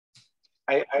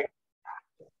I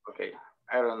okay.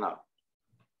 I don't know.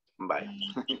 Bye.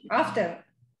 After.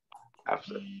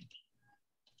 After.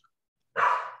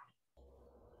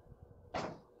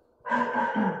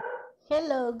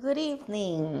 Hello, good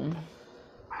evening.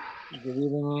 Good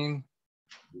evening.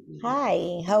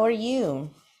 Hi, how are you?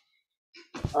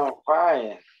 I'm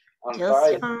fine. I'm Just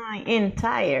tired. fine and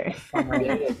tired.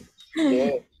 Yes,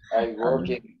 yes. I'm Um,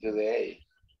 working today.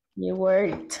 You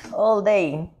worked all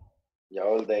day. Yeah,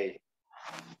 all day.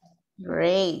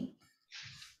 Great.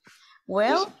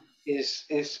 Well,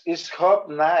 It's hot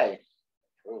night.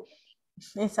 Oof.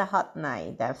 it's a hot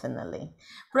night, definitely.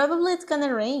 Probably it's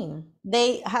gonna rain.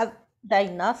 They have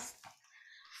diagnosed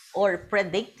or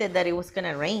predicted that it was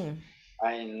gonna rain.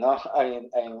 I know. I'm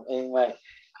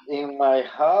in my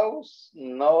house.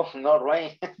 No, no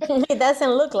rain. It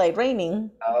doesn't look like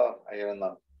raining. No, I don't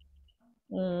know.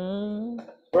 Mm,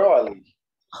 Probably.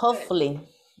 hopefully,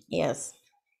 yes.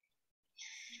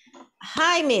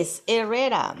 Hi, Miss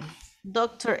Herrera,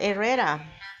 Dr. Herrera.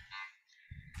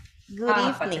 Good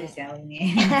evening. Patricia.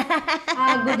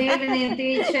 Good evening,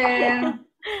 teacher.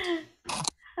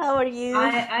 How are you? I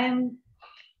am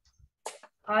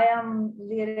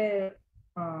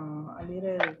a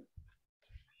little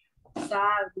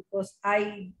sad because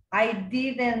I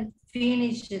didn't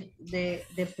finish the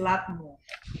platform.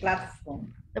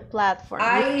 The platform.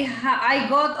 I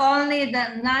got only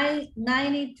the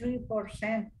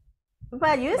 93%.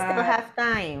 But you still have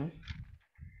time.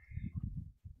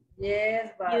 Yes,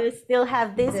 but You still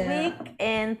have this week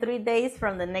and 3 days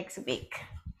from the next week.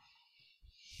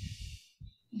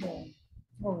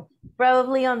 Oh.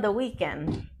 Probably on the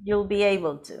weekend, you'll be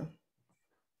able to.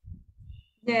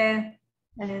 Yeah.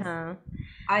 Uh-huh.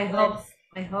 I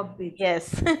hope it. Yes.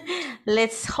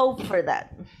 Let's hope for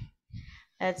that.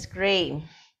 That's great.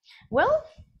 Well,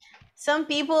 some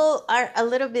people are a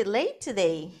little bit late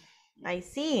today. I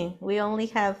see. We only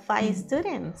have 5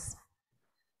 students.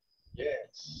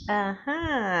 Yes.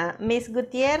 Uh-huh. Miss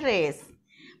Gutierrez,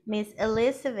 Miss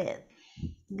Elizabeth,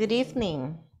 good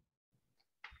evening.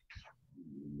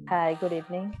 Hi, good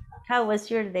evening. How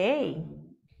was your day?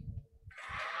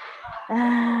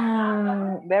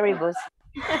 Very busy.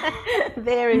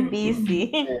 Very busy.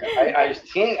 I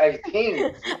think.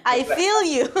 I feel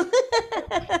you.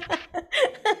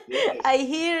 Yes. I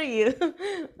hear you.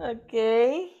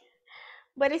 Okay.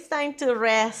 But it's time to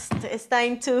rest. It's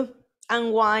time to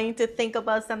unwind, to think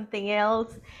about something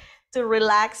else, to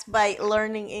relax by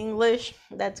learning English.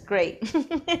 That's great.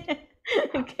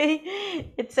 Okay.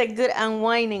 It's a good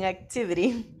unwinding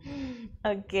activity.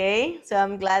 Okay. So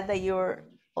I'm glad that you're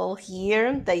all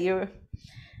here, that you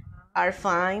are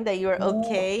fine, that you're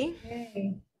okay.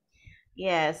 Okay.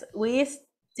 Yes, we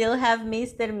still have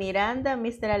Mr. Miranda,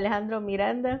 Mr. Alejandro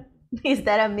Miranda. Is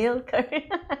that a milker?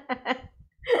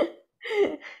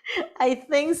 I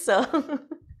think so.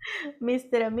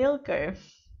 Mr. Amilcar.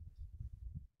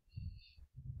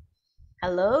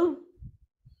 Hello?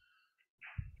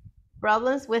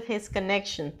 Problems with his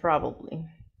connection, probably.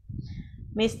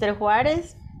 Mr.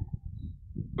 Juarez?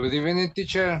 Good evening,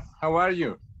 teacher. How are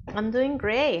you? I'm doing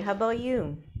great. How about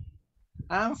you?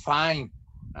 I'm fine.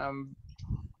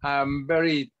 I'm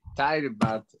very tired,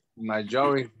 but my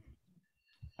job is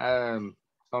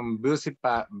some busy,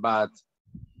 but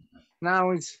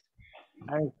now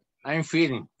I'm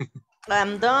feeling.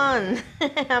 I'm done.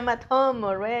 I'm at home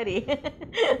already.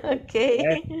 Okay,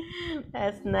 Yes.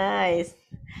 that's nice.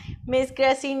 Miss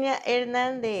Gracinia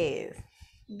Hernandez,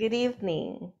 good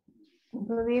evening.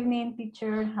 Good evening,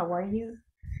 teacher. How are you?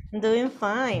 I'm doing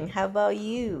fine. How about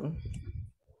you?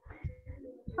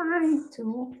 Fine,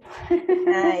 too.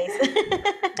 Nice.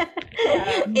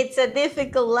 It's a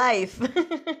difficult life.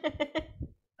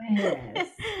 Yes.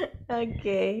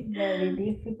 Okay. Very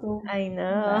difficult. I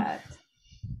know. But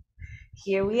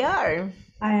here we are.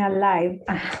 I'm alive.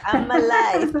 I'm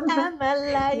alive. I'm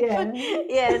alive. Yeah.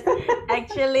 Yes.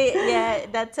 Actually, yeah,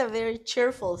 that's a very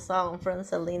cheerful song from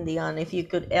Celine Dion. If you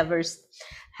could ever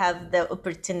have the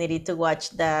opportunity to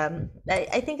watch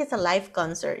I think it's a live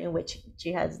concert in which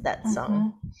she has that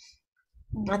song.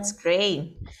 That's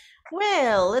great.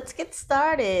 Well, let's get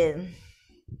started.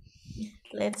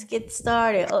 Let's get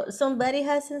started. Oh, somebody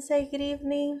hasn't said good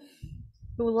evening?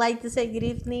 Who would like to say good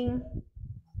evening?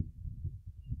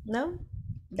 No?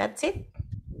 That's it?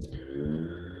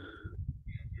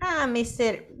 Ah,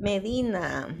 Mr.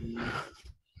 Medina.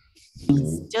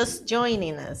 He's just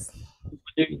joining us.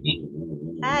 Good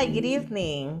evening. Hi, good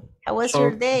evening. How was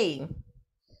your day?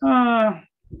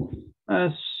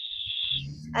 As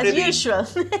really, usual.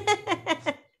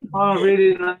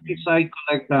 Really not because I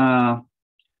collect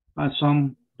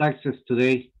some taxes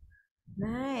today.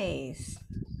 Nice.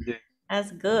 Yeah.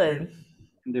 That's good.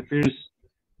 In the first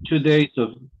 2 days of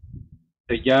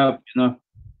the job,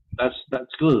 that's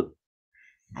good.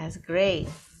 That's great.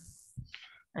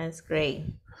 That's great.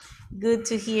 Good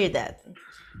to hear that.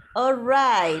 All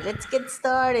right, let's get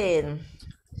started.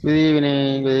 Good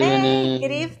evening, good Hey, evening.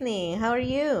 good evening. How are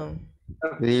you?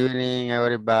 Good evening,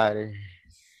 everybody.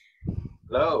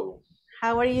 Hello.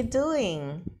 How are you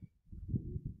doing?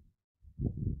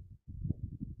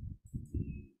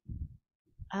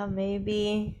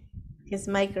 Maybe his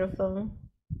microphone.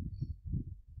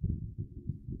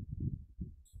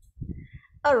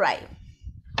 All right,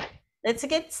 let's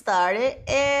get started.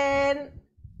 And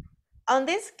on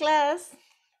this class,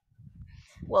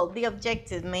 well, the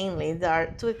objectives mainly are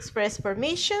to express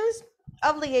permissions,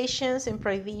 obligations, and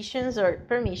prohibitions, or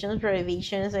permissions,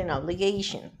 prohibitions, and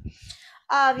obligations.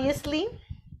 Obviously,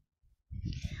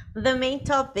 the main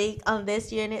topic on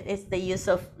this unit is the use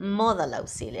of modal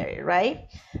auxiliary, right?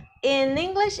 In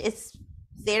English, it's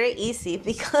very easy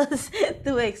because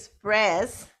to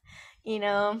express,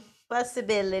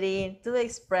 possibility, to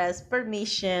express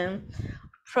permission,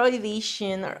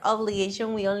 prohibition, or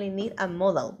obligation, we only need a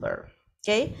modal verb,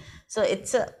 okay? So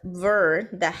it's a verb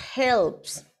that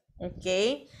helps,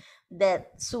 okay,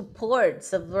 that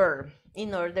supports a verb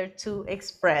in order to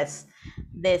express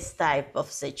this type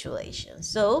of situation.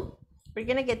 So we're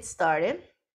gonna get started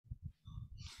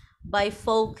by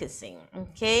focusing,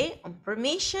 okay, on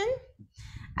permission.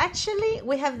 Actually,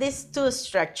 we have these two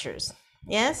structures,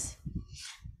 yes?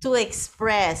 To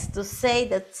express, to say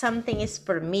that something is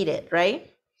permitted,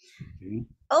 right? Okay.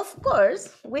 Of course,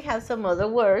 we have some other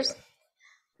words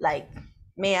like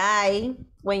may I,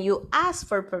 when you ask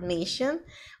for permission,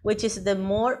 which is the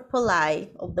more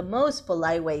polite or the most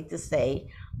polite way to say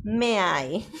may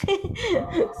I.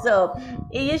 So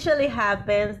it usually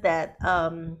happens that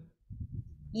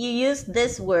you use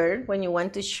this word when you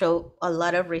want to show a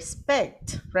lot of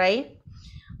respect, right?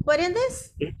 But in this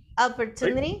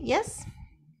opportunity, yes?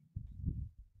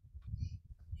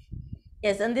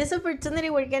 Yes, in this opportunity,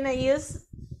 we're gonna use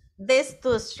these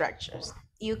two structures.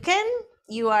 You can,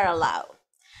 you are allowed.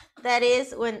 That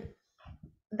is when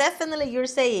definitely you're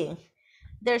saying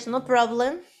there's no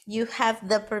problem, you have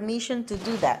the permission to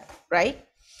do that, right?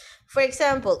 For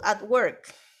example, at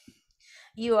work,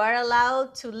 you are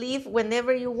allowed to leave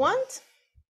whenever you want.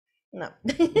 No,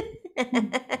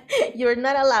 you're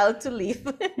not allowed to leave.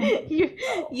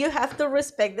 You have to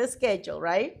respect the schedule,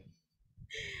 right?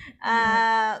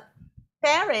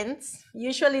 Parents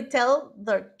usually tell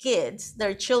their kids,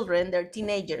 their children, their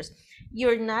teenagers,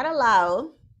 you're not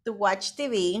allowed to watch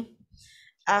TV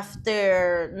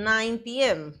after 9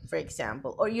 p.m., for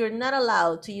example, or you're not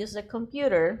allowed to use a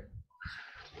computer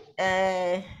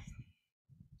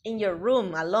in your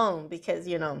room alone because,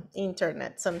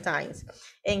 internet sometimes,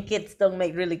 and kids don't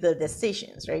make really good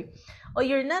decisions, right? Or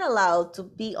you're not allowed to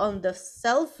be on the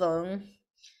cell phone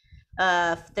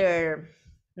after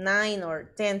 9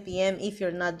 or 10 p.m. if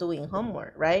you're not doing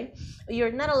homework, right?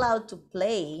 You're not allowed to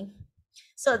play.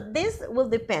 So this will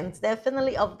depend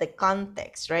definitely of the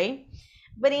context, right?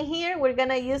 But in here, we're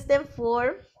gonna use them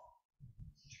for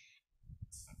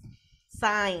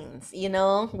signs,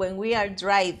 when we are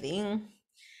driving,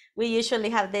 we usually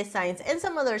have these signs and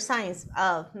some other signs,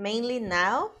 mainly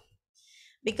now,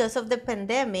 because of the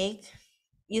pandemic,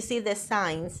 you see the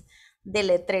signs, the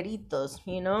letreritos,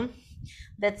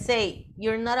 that say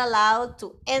you're not allowed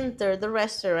to enter the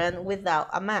restaurant without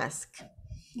a mask.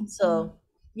 So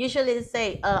usually they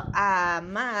say a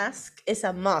mask is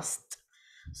a must.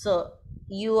 So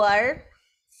you are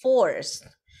forced,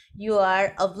 you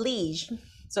are obliged.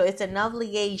 So it's an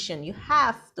obligation. You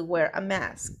have to wear a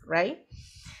mask, right?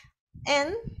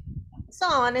 And so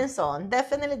on and so on.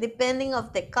 Definitely depending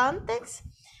of the context,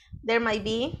 there might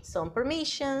be some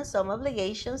permissions, some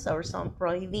obligations, or some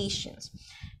prohibitions.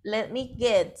 Let me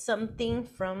get something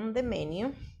from the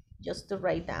menu just to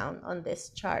write down on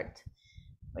this chart.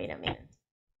 Wait a minute.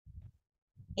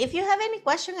 If you have any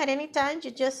question at any time, you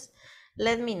just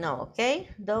let me know, okay?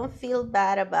 Don't feel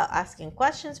bad about asking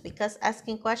questions because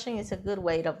asking questions is a good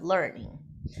way of learning.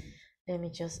 Let me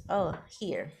just,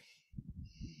 here.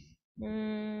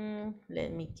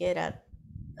 Let me get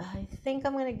I think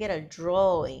I'm gonna get a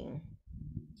drawing.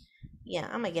 Yeah,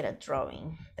 I'm gonna get a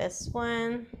drawing. This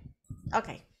one.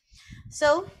 Okay,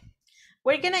 so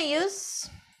we're gonna use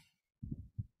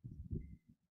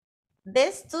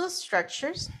these two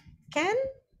structures, can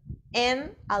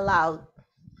and allowed.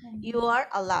 You are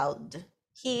allowed.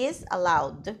 He is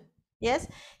allowed. Yes,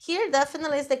 here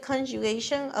definitely is the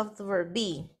conjugation of the verb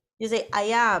be. You say, I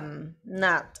am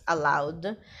not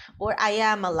allowed, or I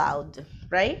am allowed,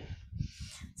 right?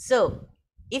 So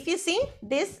if you see,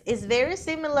 this is very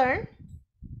similar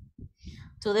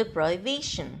to the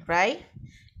prohibition, right?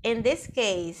 In this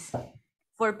case,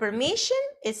 for permission,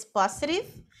 it's positive,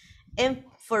 and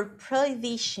for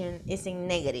prohibition, it's in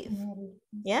negative.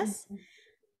 Yes?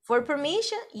 For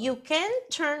permission, you can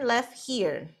turn left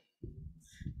here.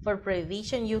 For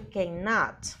prohibition, you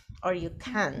cannot or you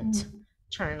can't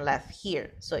turn left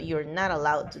here. So you're not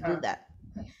allowed to do that.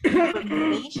 For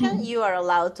permission, you are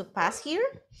allowed to pass here.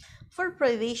 For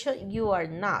prohibition, you are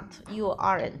not. You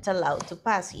aren't allowed to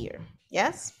pass here.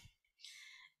 Yes?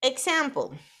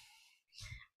 Example.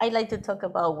 I like to talk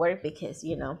about work because,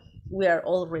 you know, we are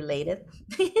all related.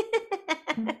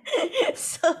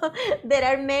 So there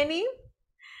are many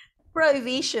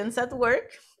prohibitions at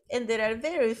work and there are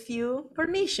very few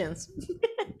permissions.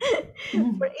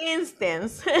 For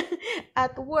instance,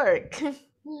 at work,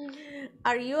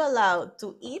 are you allowed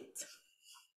to eat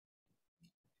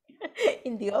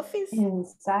in the office?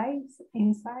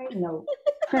 Inside, no.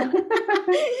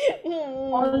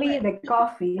 Only the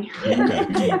coffee.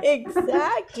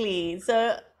 Exactly.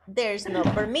 So there's no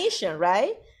permission,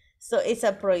 right? So it's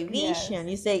a prohibition.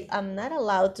 Yes. You say, I'm not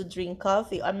allowed to drink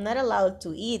coffee. I'm not allowed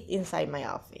to eat inside my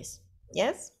office.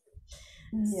 Yes?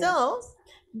 Yes. So,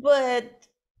 but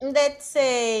let's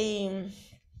say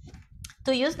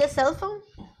to use the cell phone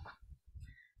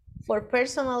for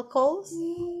personal calls.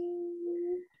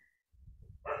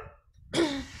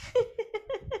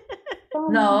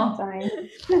 No.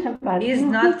 But It's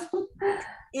not.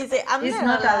 You say, It's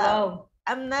not allowed.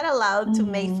 I'm not allowed to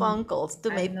make phone calls, to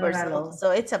I'm make not personal. allowed.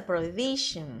 So it's a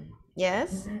prohibition.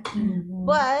 Yes? Mhm.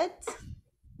 But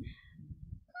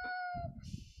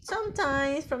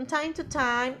sometimes, from time to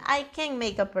time, I can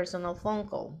make a personal phone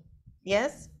call.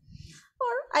 Yes?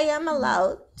 Or I am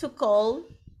allowed to call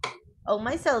on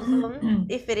my cell phone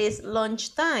if it is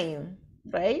lunchtime,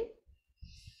 right?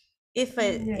 If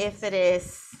it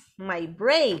is my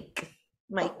break,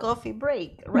 my coffee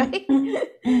break, right?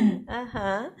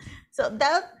 So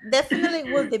that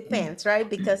definitely will depend, right?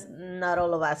 Because not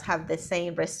all of us have the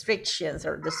same restrictions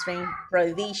or the same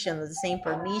prohibitions, the same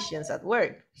permissions at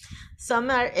work. Some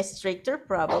are stricter,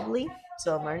 probably,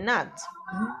 some are not.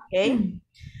 Okay.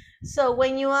 So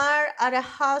when you are at a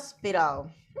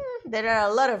hospital, there are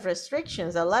a lot of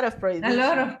restrictions, a lot of A prohibitions.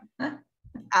 lot of.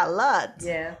 A lot.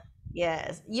 Yeah.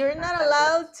 Yes. You're not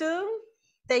allowed to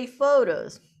take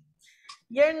photos.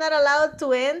 You're not allowed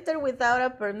to enter without a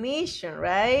permission,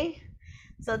 right?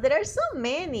 So there are so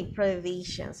many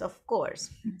prohibitions, of course.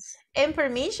 And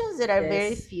permissions, there are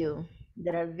very Yes. few.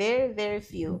 There are very, very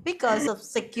few because of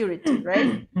security,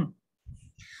 right?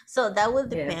 So that will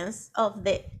depend of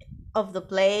the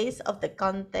place, of the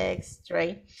context,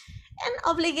 right? And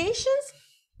obligations,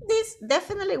 this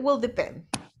definitely will depend.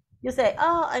 You say,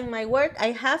 oh, in my work,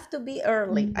 I have to be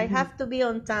early. I have to be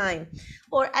on time.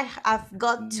 Or I've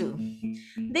got to.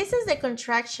 This is the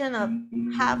contraction of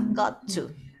have got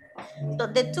to. So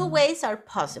the two ways are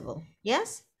possible,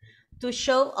 yes? To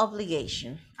show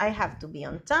obligation. I have to be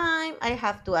on time. I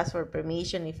have to ask for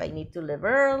permission if I need to leave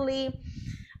early.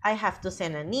 I have to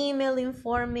send an email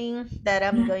informing that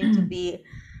I'm going to be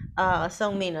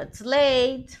some minutes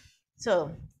late.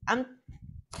 So I'm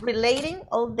relating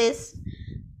all these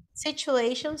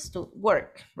situations to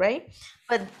work, right?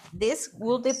 But this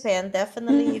will depend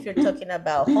definitely if you're talking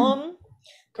about home.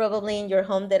 Probably in your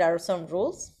home there are some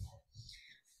rules.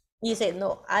 You say,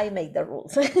 no, I make the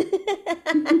rules.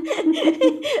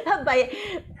 But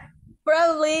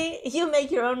probably you make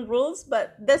your own rules,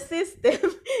 but the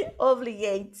system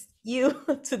obligates you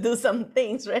to do some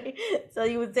things, right? So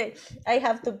you would say, I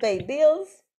have to pay bills,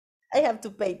 I have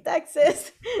to pay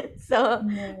taxes. So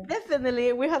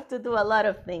definitely we have to do a lot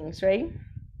of things, right?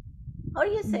 Or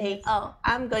you say, oh,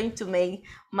 I'm going to make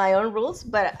my own rules,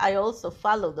 but I also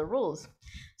follow the rules.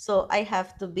 So I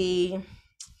have to be,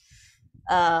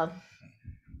 I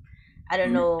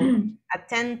don't know,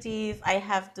 attentive. I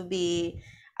have to be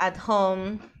at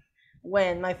home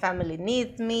when my family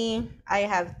needs me. I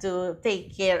have to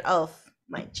take care of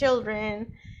my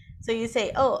children. So you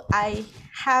say, oh, I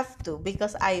have to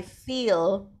because I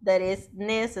feel that it's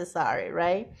necessary,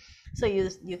 right? So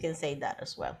you can say that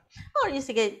as well. Or you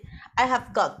say, I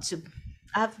have got to.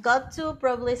 I have got to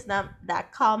probably is not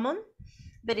that common,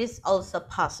 but it's also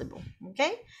possible,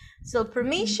 okay? So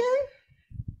permission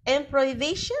and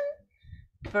prohibition.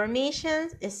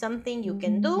 Permissions is something you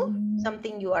can do,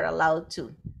 something you are allowed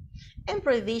to. And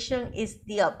prohibition is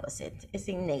the opposite, it's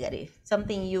in negative,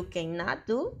 something you cannot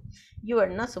do, you are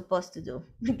not supposed to do,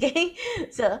 okay?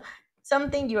 So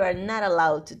something you are not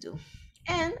allowed to do.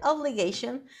 And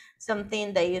obligation,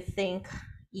 something that you think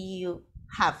you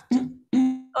have to,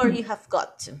 or you have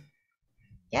got to.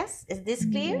 Yes, is this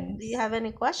clear? Do you Yes. have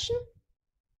any question?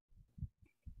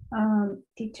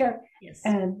 Teacher, Yes.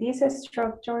 these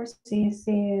structures is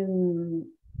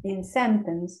in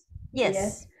sentence.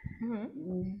 Yes.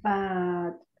 Mhm.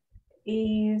 But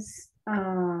is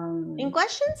In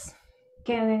questions,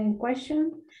 can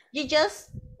question? you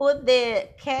just put the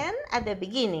can at the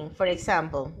beginning, for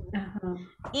example.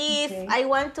 If Okay. I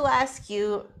want to ask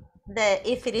you that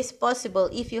if it is possible,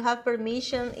 if you have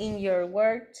permission in your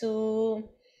work to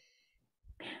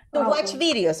watch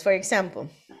videos, for example,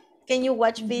 can you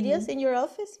watch videos in your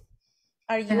office?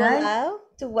 Are you Can I? allowed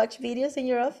to watch videos in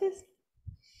your office?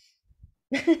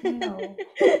 No.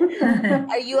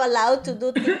 Are you allowed to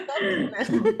do TikTok?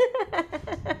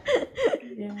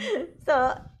 Yeah.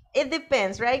 So it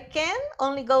depends, right? Can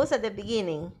only goes at the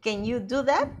beginning. Can you do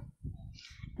that?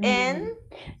 And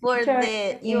for Teacher,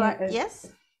 the you are yes.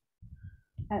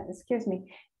 Excuse me.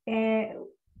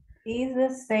 Is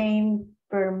the same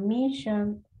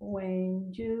permission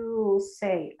when you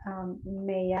say,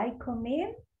 may I come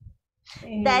in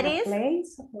That a is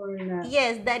place or not?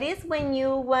 yes, that is when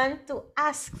you want to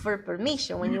ask for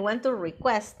permission, when you want to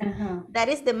request. That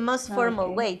is the most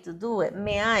formal way to do it.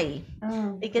 May I?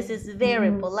 Because it's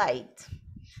very polite.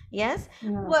 Yes,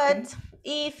 but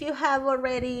if you have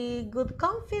already good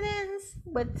confidence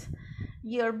with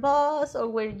your boss or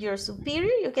with your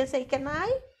superior, you can say, can I?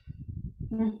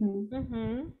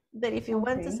 But if you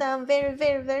want to sound very,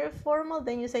 very, very formal,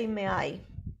 then you say, may I?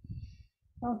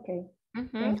 Okay.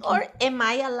 Or am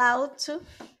I allowed to?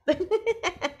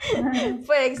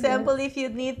 For example, if you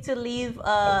need to leave,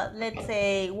 let's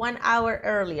say 1 hour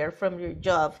earlier from your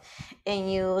job,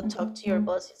 and you talk to your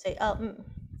boss, you say, oh,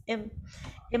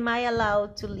 am I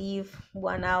allowed to leave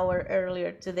 1 hour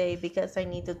earlier today because I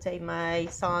need to take my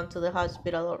son to the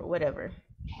hospital or whatever?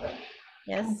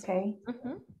 Yes. Okay.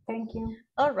 Thank you.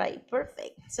 All right,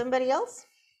 perfect. Somebody else?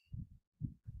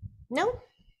 No?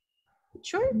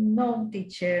 Sure? No,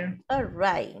 teacher. All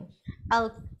right.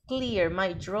 I'll clear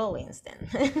my drawings then.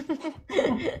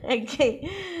 Okay.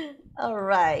 All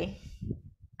right.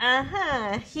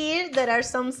 Here there are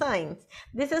some signs.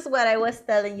 This is what I was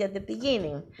telling you at the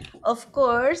beginning. Of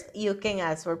course, you can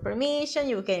ask for permission,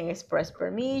 you can express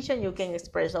permission, you can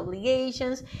express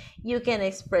obligations, you can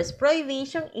express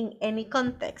prohibition in any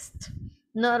context,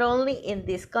 not only in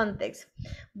this context.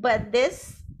 But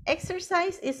this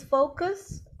exercise is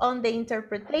focused on the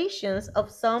interpretations of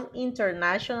some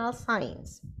international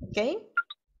signs, okay?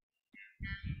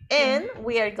 And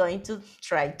we are going to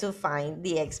try to find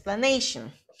the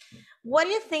explanation. What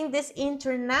do you think these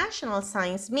international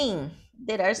signs mean?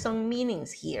 There are some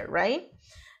meanings here, right?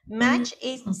 Match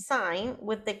a sign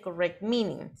with the correct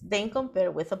meaning, then compare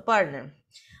with a partner.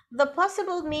 The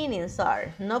possible meanings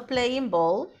are no playing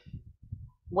ball,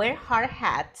 wear hard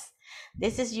hats.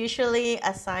 This is usually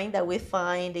a sign that we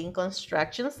find in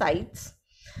construction sites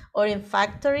or in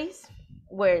factories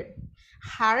where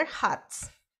hard hats,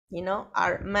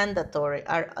 are mandatory,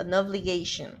 are an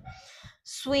obligation.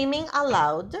 Swimming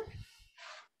allowed,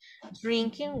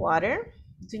 drinking water,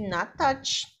 do not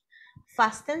touch,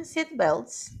 fasten seat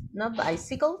belts, no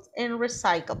bicycles, and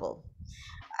recyclable.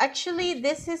 Actually,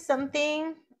 this is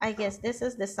something, I guess this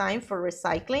is the sign for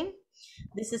recycling.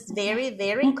 This is very,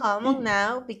 very common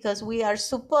now because we are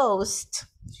supposed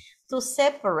to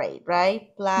separate,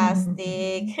 right?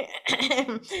 Plastic,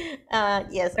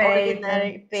 yes,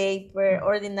 ordinary paper,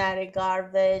 ordinary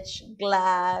garbage,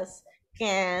 glass,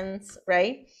 cans,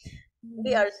 right?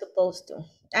 We are supposed to.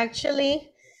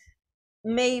 Actually,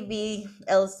 maybe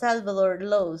El Salvador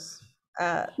laws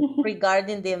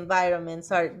regarding the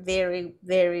environments are very,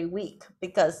 very weak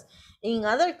because in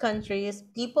other countries,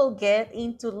 people get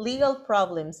into legal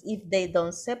problems if they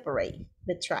don't separate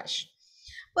the trash.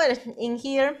 But in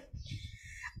here,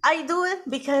 I do it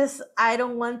because I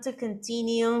don't want to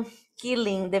continue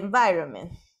killing the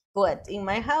environment. But in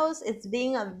my house, it's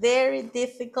been a very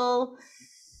difficult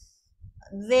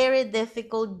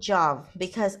job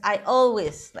because I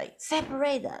always like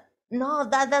separate that. No,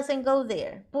 that doesn't go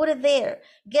there. Put it there.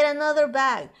 Get another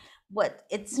bag. But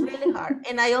it's really hard.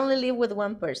 And I only live with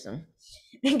one person.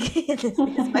 This is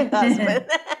my husband.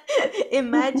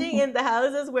 Imagine in the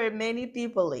houses where many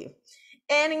people live.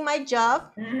 And in my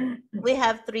job, we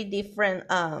have 3 different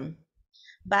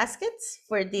baskets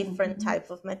for different type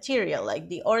of material, like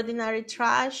the ordinary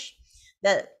trash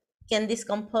that can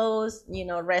decompose,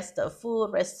 rest of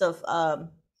food, rest of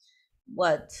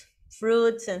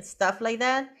fruits and stuff like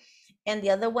that. And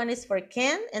the other one is for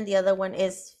can, and the other one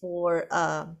is for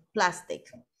plastic.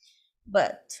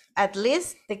 But at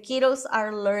least the kiddos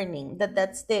are learning that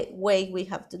that's the way we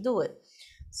have to do it.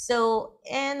 So,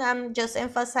 and I'm just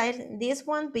emphasizing this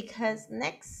one because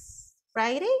next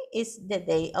Friday is the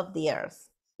day of the Earth,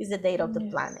 is the day of the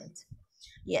planet.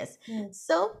 Yes.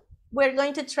 So we're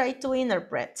going to try to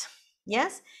interpret.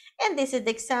 Yes. And this is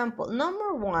the example.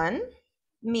 Number one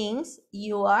means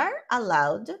you are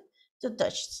allowed to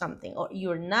touch something or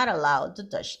you're not allowed to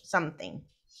touch something.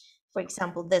 For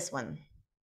example, this one.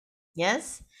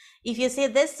 Yes. If you see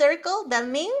this circle, that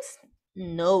means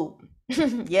no.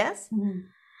 Yes.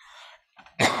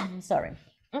 Sorry.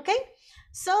 Okay.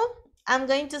 So I'm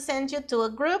going to send you to a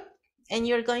group and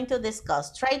you're going to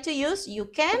discuss. Try to use you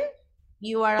can,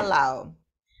 you are allowed.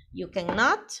 You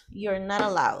cannot, you're not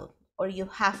allowed, or you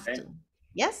have to.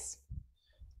 Yes?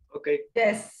 Okay.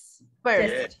 Yes.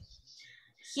 Perfect.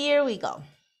 Here we go.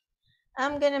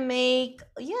 I'm gonna make,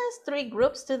 yes, 3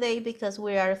 groups today because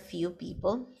we are a few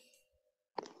people.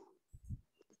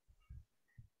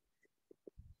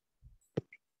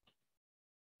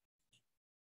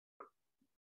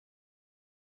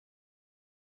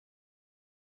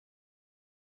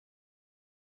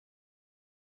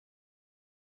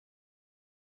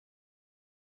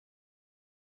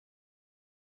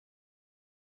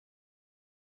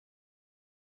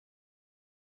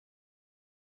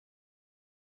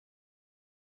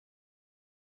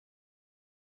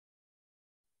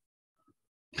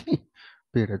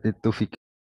 Espérate, Tufik.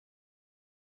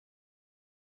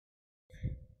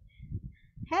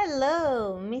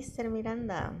 Hello, Mr.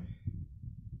 Miranda.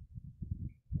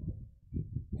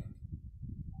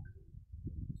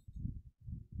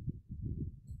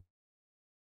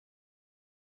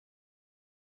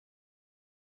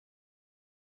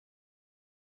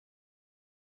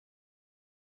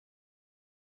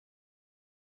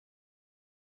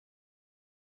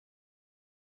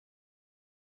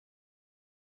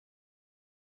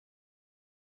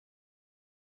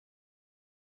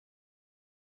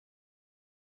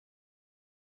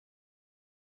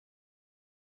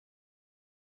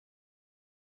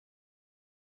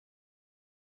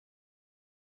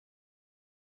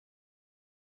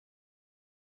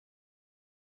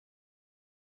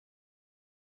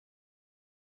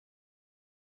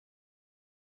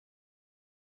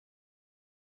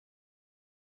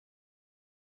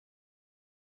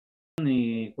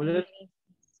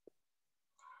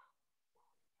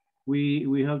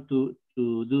 We have to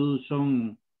do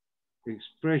some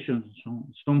expressions,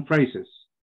 some phrases.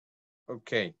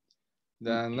 Okay.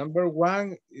 The number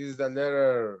one is the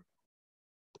letter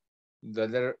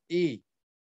E.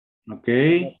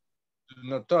 Okay. Do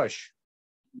not touch.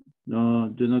 No,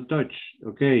 do not touch.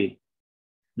 Okay.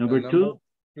 Number Number 2.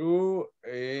 2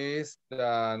 is the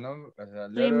letter.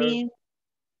 Swimming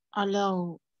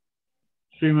allow.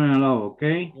 Swimming allow.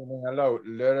 Okay. Swimming allow.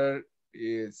 Letter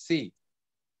is C.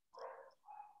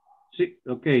 C.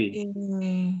 Okay.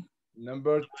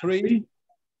 Number 3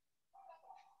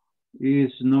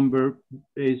 is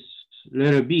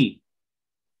letter B.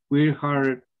 Wear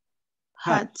hard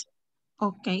hat.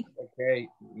 Okay. Okay.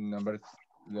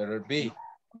 Letter B.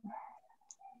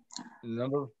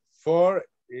 Number 4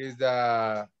 is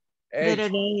the H.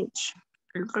 Letter H.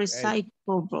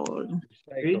 Recyclable.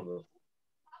 Okay.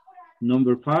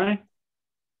 Number 5.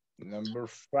 Number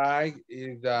 5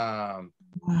 is the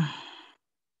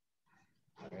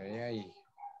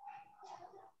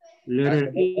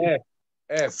letter E.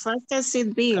 F. Fantasy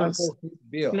bills.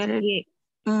 Bill. Letter E.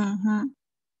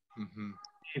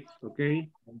 Okay.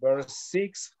 Number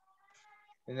 6.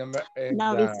 Number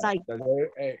Now the recycle.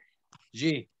 letter A.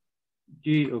 G.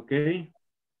 G. Okay.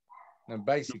 The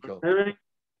bicycle.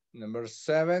 Number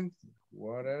 7.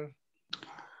 Water.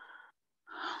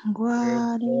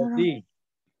 Water. D.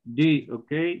 D.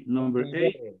 Okay. Number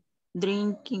 8.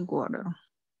 Drinking water.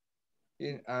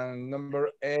 And number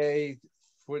 8.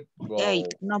 Football.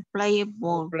 8. Not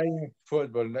playable. Playing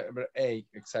football. Number 8.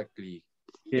 Exactly.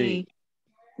 Okay.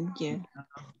 8. Yeah.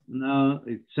 Now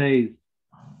it says,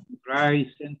 write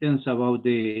sentence about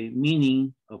the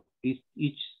meaning of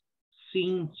each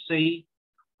scene. Say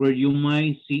where you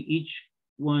might see each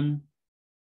one.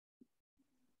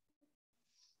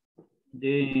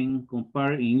 Then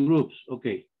compare in groups.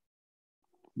 Okay.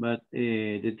 But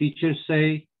the teachers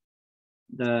say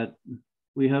that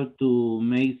we have to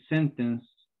make sentence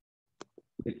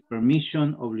with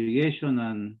permission, obligation,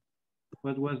 and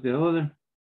what was the other?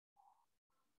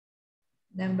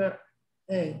 Number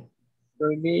 8.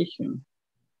 Prohibition.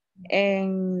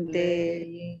 And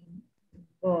the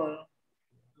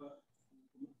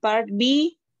part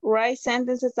B, write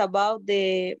sentences about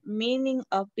the meaning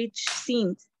of each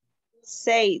scene.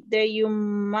 Say that you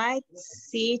might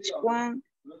see each one,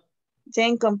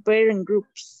 then compare in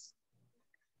groups.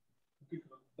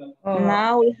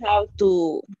 Now we have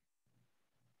to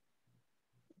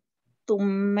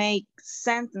make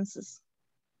sentences.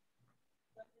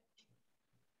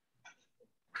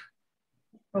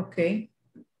 Okay.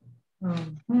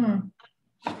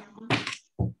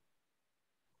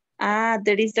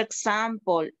 There is the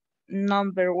example.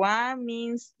 Number 1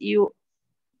 means you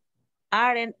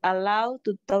aren't allowed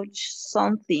to touch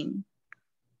something.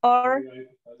 Or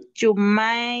you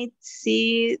might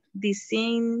see the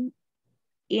scene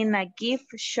in a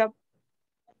gift shop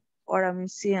or a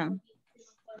museum.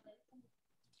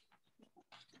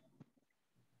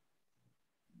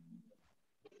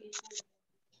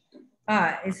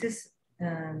 This is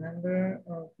number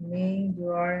of me. You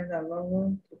are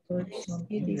allowed to touch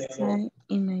something. It is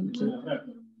in a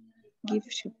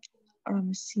gift shop or a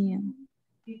museum.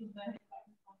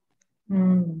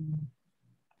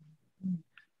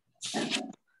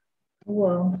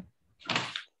 Well.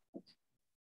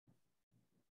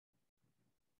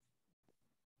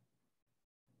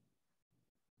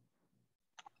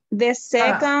 The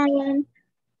second one,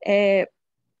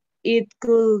 it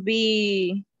could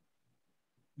be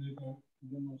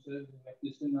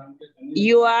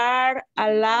you are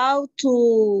allowed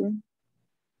to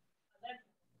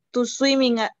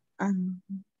swimming.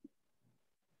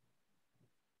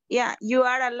 Yeah, you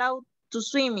are allowed to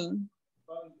swimming.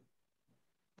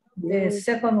 The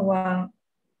second one,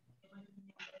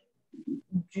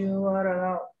 you are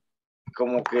allowed.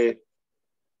 Como que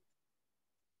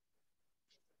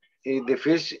the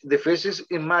fishes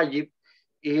in magic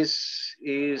is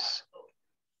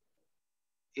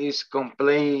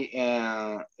complete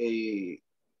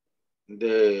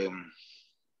the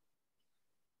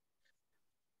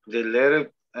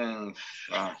letter and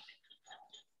I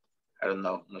don't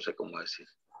know, no sé cómo decir.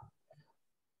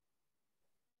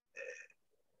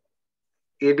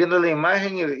 Ir viendo la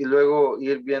imagen y luego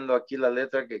ir viendo aquí la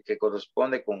letra que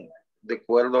corresponde con de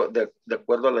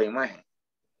acuerdo a la imagen.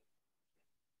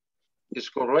 ¿Es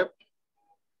correcto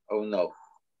o no?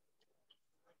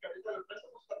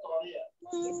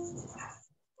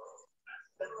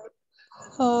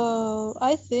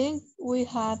 I think we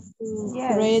have to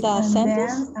create a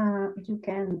sentence. Then, you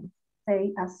can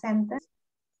say a sentence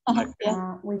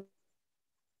with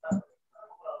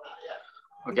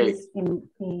Okay.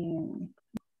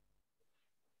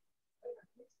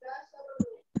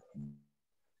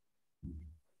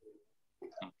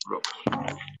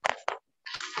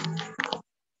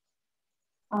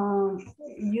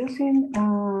 Using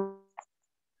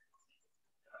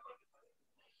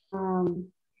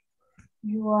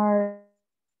you are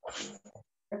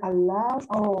allowed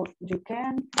or you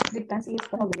can, depends if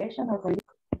it's an obligation or prohibition.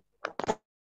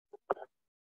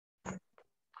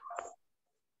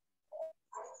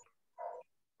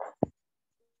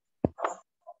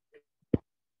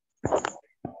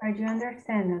 Are you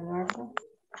understanding, Eduardo?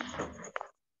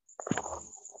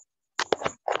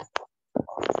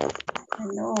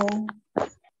 Hello.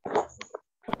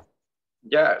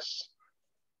 Yes.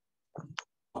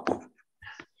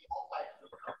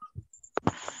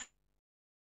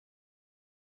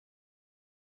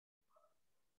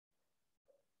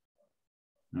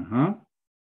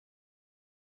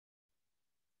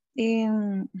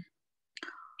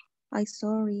 I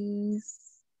sorry.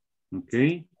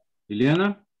 Okay.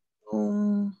 Liliana?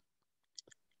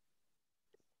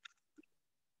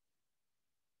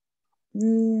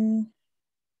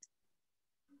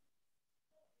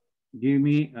 Give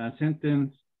me a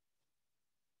sentence.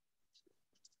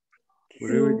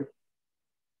 Whatever you,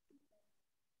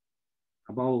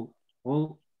 about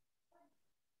all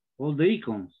the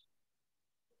icons.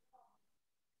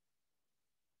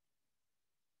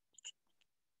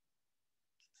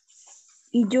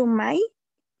 You might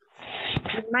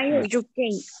or you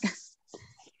can.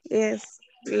 Es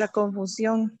la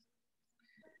confusión.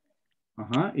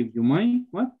 If you might,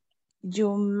 what?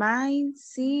 You might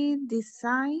see the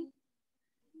sign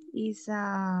is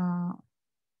a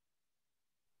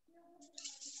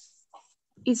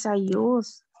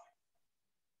use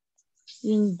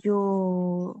in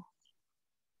your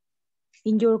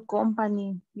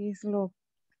company.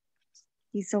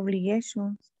 Is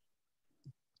obligation.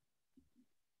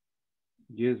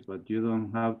 Yes, but you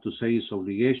don't have to say it's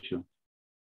obligation.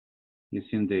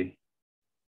 It's in the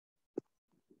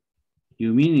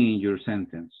you meaning in your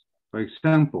sentence. For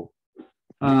example,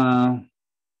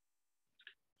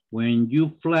 when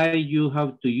you fly, you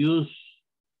have to use,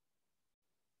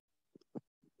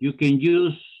 you can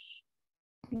use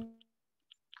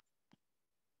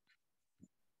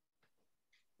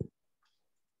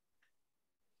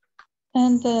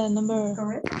and the number.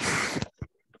 Correct.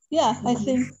 Yeah, I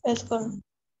think that's correct.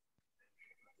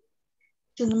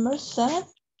 the number 7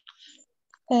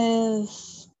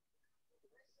 is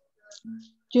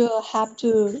you have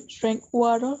to drink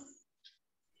water.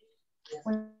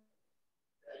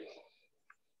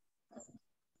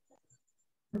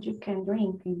 You can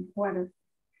drink water.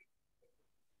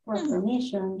 For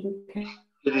permission, you can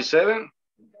 37,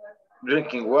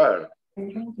 drinking water.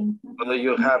 drinking. Whether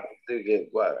you have to get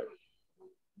water.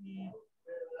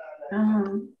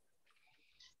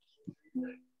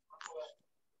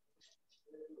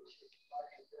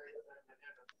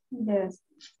 Yes,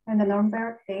 and the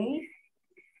number 8.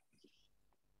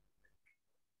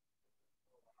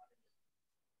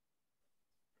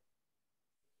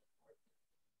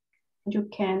 You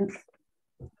can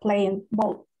play in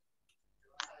ball.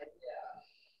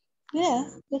 Yeah,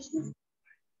 that's it.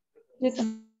 You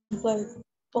can play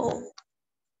ball.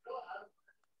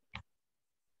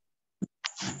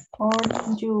 Or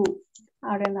you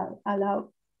aren't allowed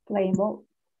playing ball.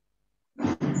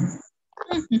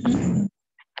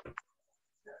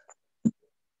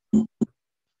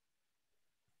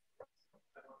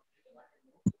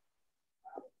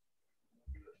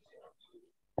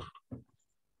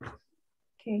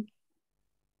 Okay.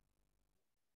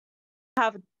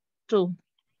 Have to.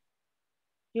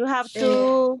 You have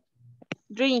to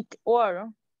drink water.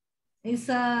 It's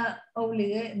a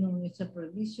obligation, no, it's a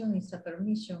prohibition, it's a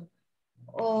permission.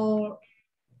 Or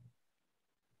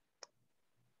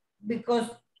because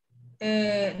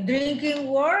drinking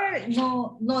water,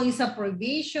 no, it's a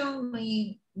prohibition,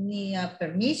 ni a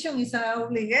permission, it's an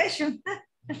obligation.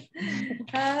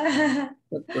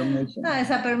 No,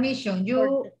 it's a permission.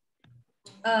 You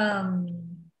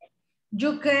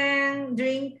can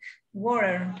drink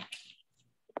water.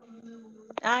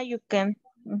 You can.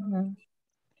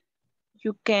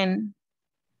 You can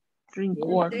drink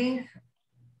water. Drink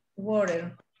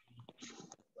water.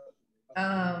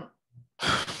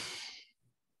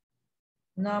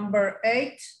 Number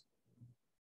 8.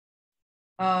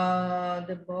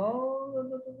 The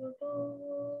ball.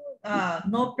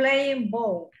 No playing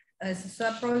ball. It's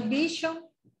a prohibition.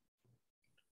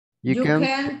 You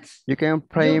can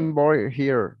play ball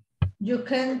here. You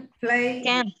can play.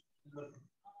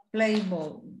 Play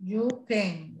ball. You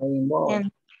can. Playing ball.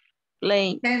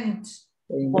 Play. Can't.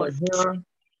 Ball.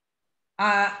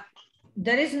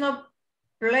 There is no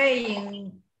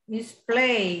playing. It's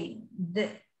play.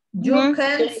 You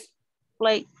can't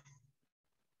play.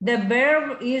 The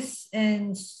verb is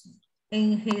in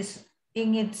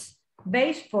its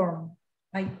base form.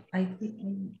 I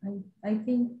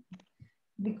think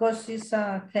because it's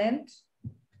a can't.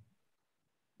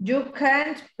 You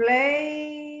can't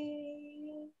play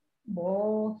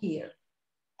ball here.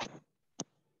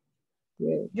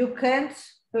 Yeah. You can't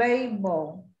play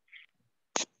ball.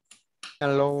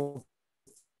 Hello,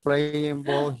 playing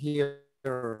ball here.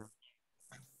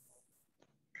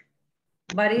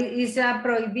 But it is a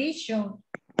prohibition,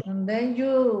 and then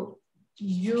you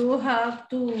have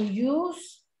to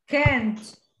use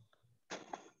can't.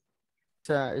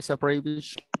 It's a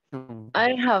prohibition.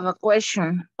 I have a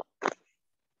question.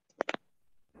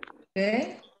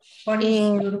 Okay, what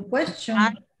is your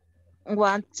question?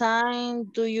 What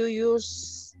time do you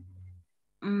use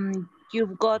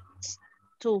you've got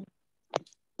to?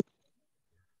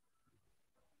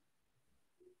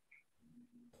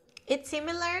 It's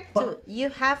similar to you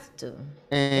have to.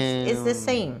 It's the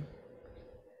same.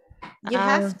 You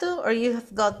have to or you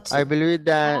have got to. I believe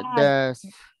that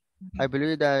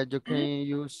you can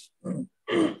use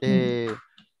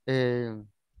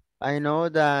I know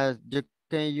that you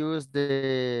can use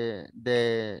the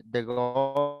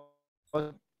God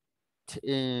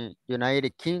in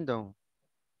United Kingdom.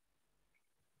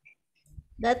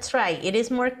 That's right. It is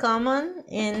more common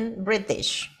in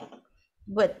British,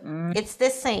 but it's the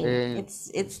same.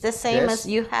 It's the same as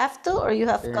you have to or you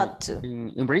have got to.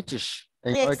 In British.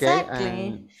 Exactly.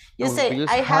 Okay, you say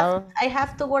I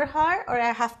have to work hard or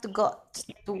I have to got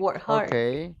to work hard.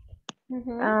 Okay.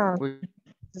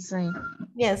 The same.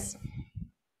 Yes.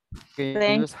 We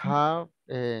use have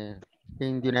in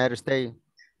the United States.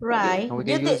 Right. And we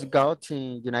can use got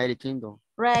in United Kingdom.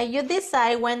 Right. You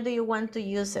decide when do you want to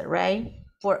use it, right?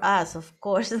 For us, of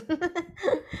course.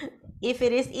 If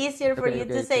it is easier for you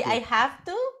to say I have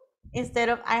to instead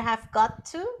of I have got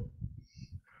to,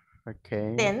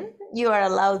 okay, then you are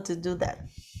allowed to do that.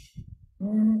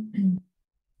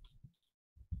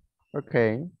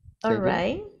 Okay. All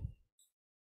right.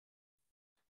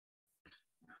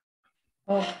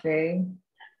 Okay.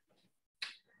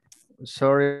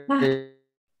 Sorry.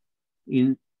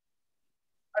 In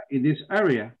this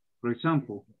area, for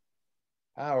example.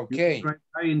 Okay.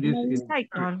 In this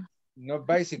area. Not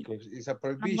bicycles, it's a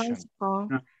prohibition.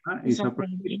 It's a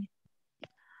prohibition.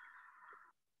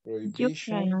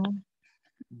 Prohibition.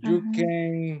 You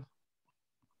can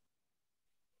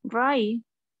Right.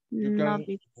 you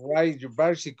can ride your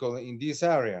bicycle in this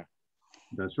area.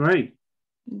 That's right.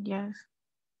 Yes.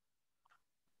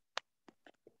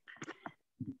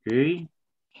 Okay.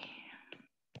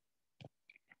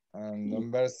 And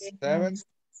number 7.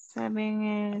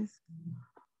 7 is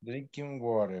Drinking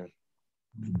water.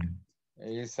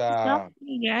 It's a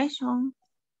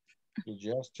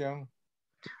suggestion.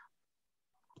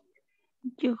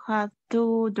 You have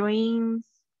to drinking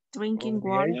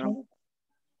water.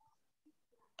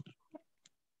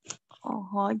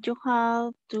 You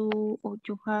have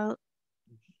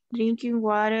drinking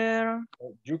water.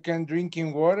 You can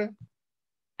drinking water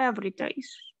every day.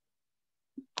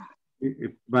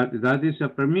 But that is a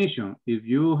permission. If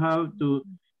you have to,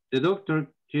 the doctor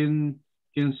can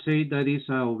say that is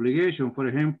an obligation. For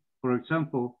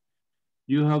example,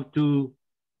 you have to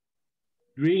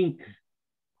drink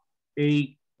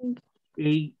a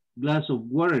glass of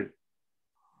water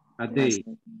a day.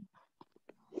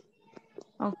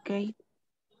 Okay.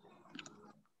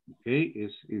 Okay,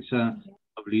 it's an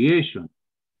obligation.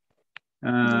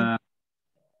 And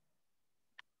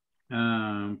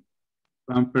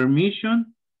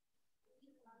permission,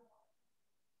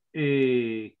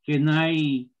 can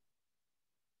I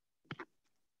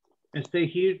stay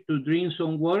here to drink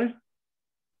some water?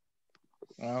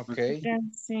 Okay.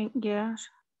 Yes.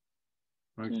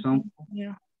 For example.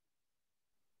 Yeah.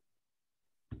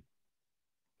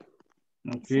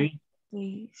 Okay.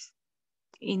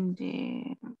 In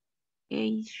the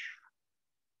age,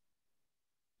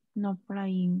 no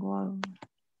playing golf.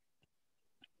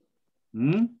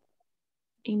 In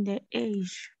the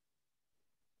age.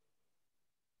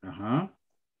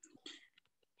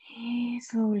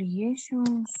 It's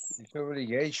obligations. It's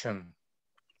obligation.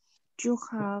 You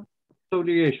have.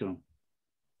 Obligation.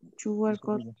 You work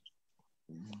out.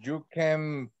 You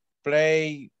can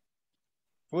play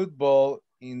football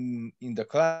in the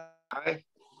class.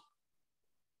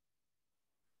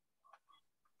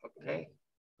 Okay.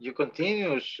 You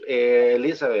continue,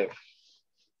 Elizabeth.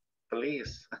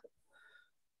 Please.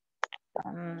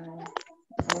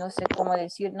 No sé cómo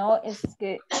decir, no, es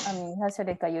que a mi hija se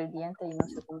le cayó el diente y no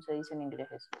sé cómo se dice en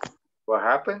inglés eso. What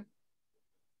happened?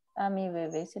 A mi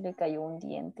bebé se le cayó un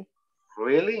diente.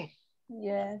 Really?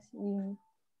 Yes.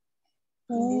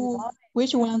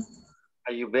 Which one?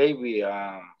 Are you baby?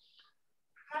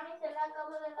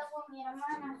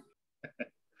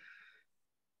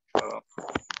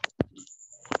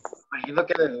 Imagino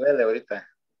que le duele ahorita.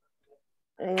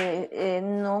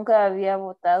 Nunca había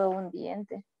botado un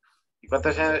diente. ¿Y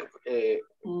cuántos años? Y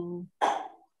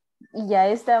ya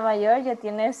está mayor, ya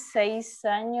tiene 6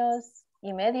 años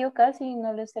y medio casi, y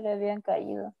no se le habían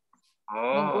caído.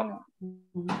 Ninguno.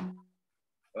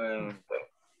 Bueno,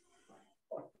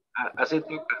 así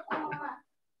toca.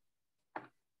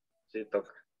 Sí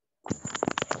toca.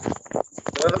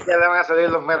 Bueno, ya le van a salir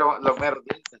los meros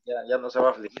dientes, ya no se va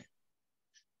a afligir.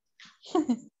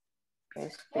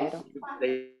 Espero.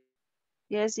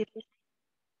 Yes.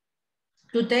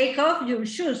 To take off your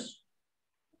shoes.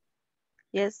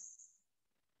 Yes.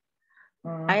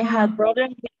 I had problem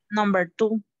with number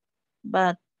 2,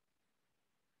 but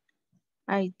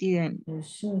I didn't. Your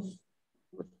shoes.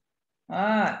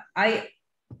 I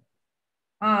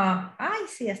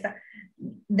see. Está.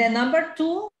 The number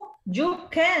 2, you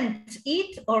can't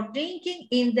eat or drinking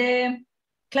in the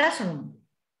classroom.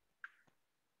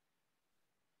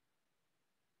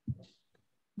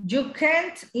 You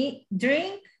can't eat,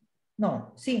 drink.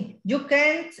 No, see, you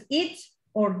can't eat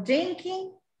or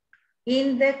drinking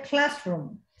in the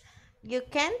classroom. You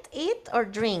can't eat or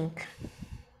drink.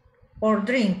 Or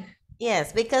drink.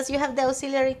 Yes, because you have the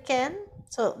auxiliary can,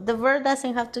 so the verb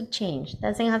doesn't have to change,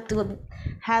 doesn't have to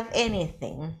have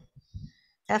anything.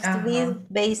 It has to be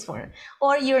base form.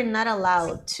 Or you're not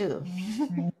allowed to.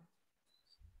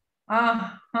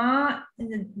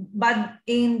 But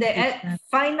in the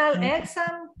final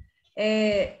exam,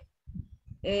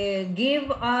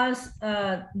 give us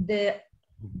the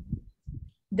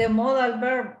modal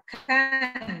verb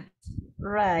can.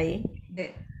 Right.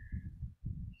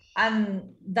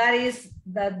 And that is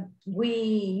that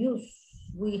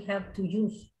we have to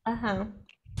use.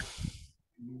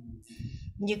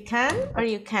 You can or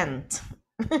you can't?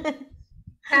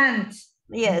 Can't.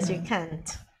 Yes, you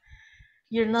can't.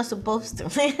 You're not supposed to.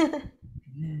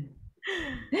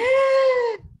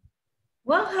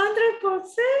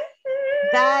 100%.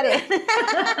 Got it.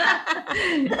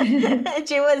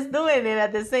 She was doing it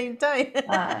at the same time.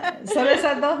 Solo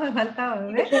esas dos me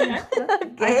faltaban. ¿Ves?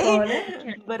 Okay.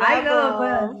 Ay, no,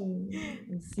 Bravo.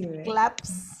 sí, ¿ves?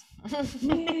 Claps.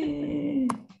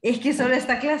 Es que solo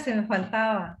esta clase me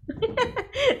faltaba.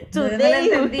 No la Today.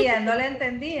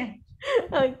 entendía.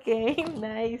 Okay,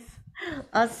 nice.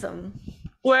 Awesome.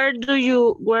 Where do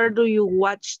you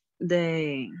watch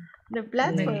the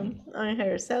platform on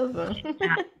her cell phone?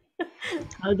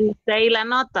 How do you say la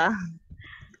nota?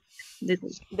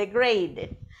 The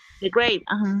grade. The grade.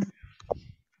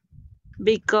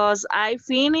 Because I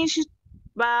finished,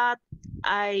 but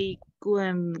I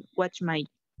couldn't watch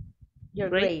your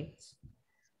grade.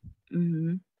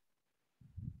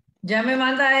 Ya me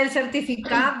manda el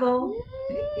certificado.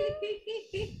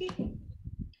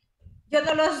 Yo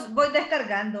no los voy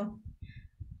descargando.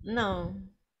 No,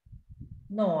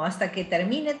 hasta que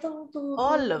termine todo.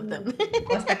 All of them.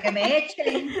 Hasta que me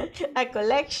echen. A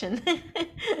collection.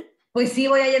 Pues sí,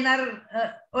 voy a llenar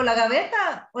o la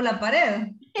gaveta o la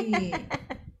pared. Y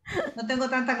no tengo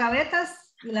tantas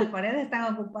gavetas y las paredes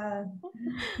están ocupadas.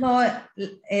 No,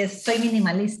 soy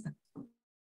minimalista.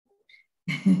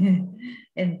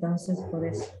 Entonces, por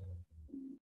eso.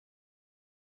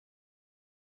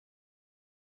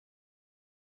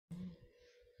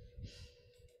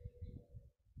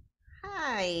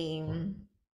 Hi.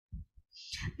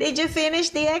 Did you finish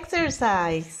the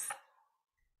exercise?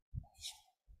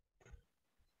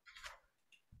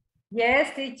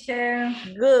 Yes, teacher.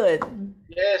 Good.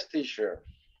 Yes, teacher.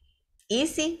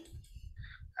 Easy?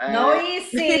 No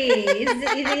easy. It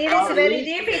is very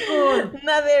difficult.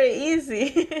 Not very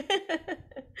easy.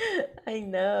 I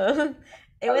know.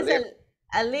 It was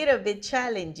a little bit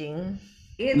challenging.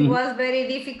 It was very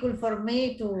difficult for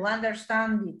me to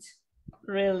understand it.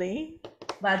 Really?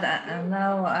 But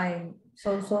now I'm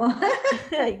so.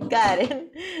 I got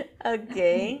it.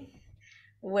 Okay.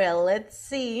 Well, let's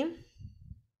see.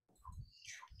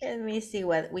 Let me see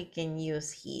what we can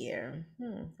use here.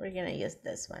 We're going to use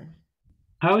this one.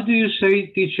 How do you say,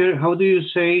 teacher, how do you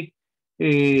say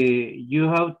you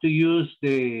have to use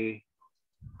the,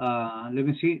 let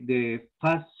me see, the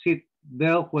fast seat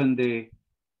belt cuando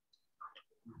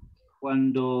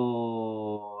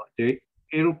the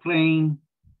airplane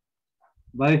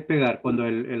va a despegar, cuando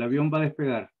el avión va a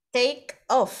despegar? Take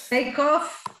off. Take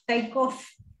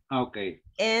off. Okay.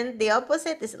 And the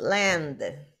opposite is land.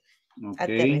 Okay.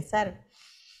 Aterrizar.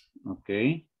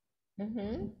 Okay.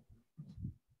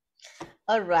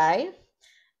 All right.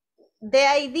 The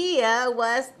idea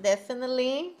was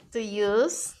definitely to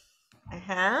use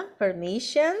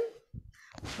permission,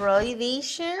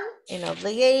 prohibition, and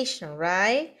obligation,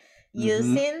 right?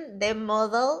 Using the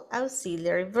modal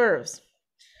auxiliary verbs.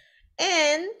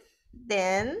 And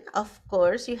then, of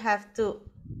course, you have to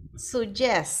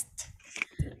suggest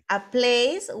a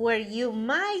place where you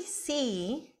might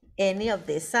see any of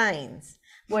these signs,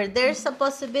 where there's a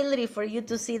possibility for you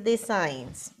to see these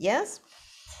signs, yes?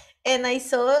 And I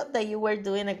saw that you were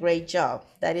doing a great job.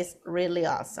 That is really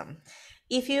awesome.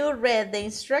 If you read the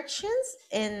instructions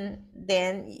and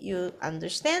then you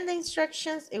understand the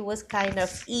instructions, it was kind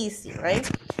of easy, right?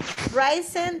 Write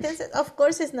sentences, of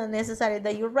course, it's not necessary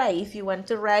that you write. If you want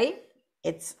to write,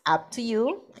 it's up to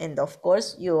you. And of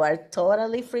course, you are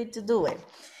totally free to do it.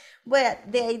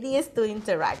 But the idea is to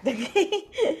interact, okay?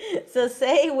 So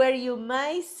say where you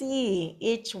might see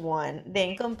each one,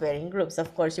 then compare in groups.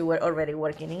 Of course, you were already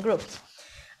working in groups.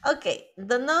 Okay,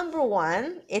 the number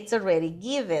one, it's already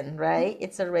given, right?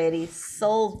 It's already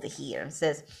solved here. It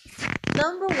says,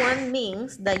 number one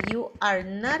means that you are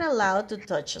not allowed to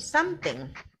touch something.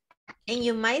 And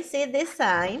you might see this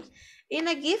sign in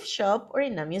a gift shop or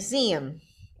in a museum.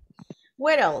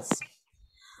 Where else?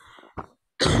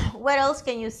 Where else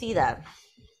can you see that?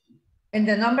 In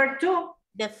the number two.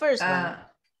 The first one.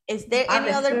 Is there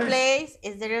any other place?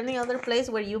 Is there any other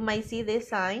place where you might see this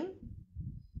sign?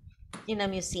 In a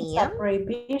museum? It's a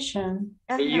prohibition.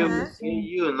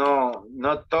 You know,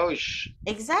 not touch.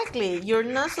 Exactly. You're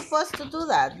not supposed to do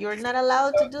that. You're not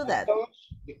allowed to do that.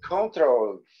 The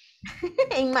control.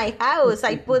 In my house,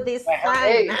 I put this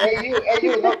sign. Hey,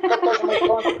 you, not touch my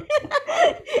control.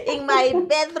 In my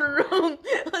bedroom.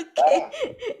 Okay.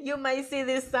 You might see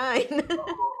this sign.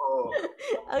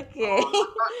 Okay.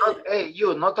 Hey,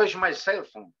 you, not touch my cell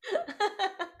phone.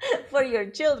 For your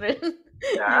children.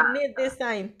 You need this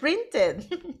sign printed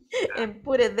and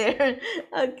put it there.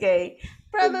 Okay.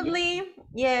 Probably,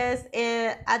 yes,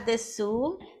 at the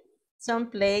zoo, some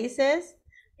places,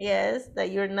 Yes,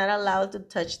 that you're not allowed to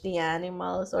touch the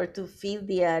animals or to feed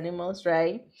the animals,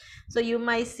 right? So you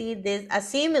might see this, a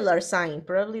similar sign,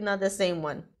 probably not the same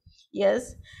one.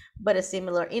 Yes, but a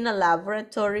similar in a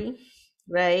laboratory,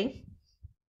 right?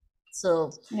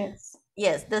 So Yes.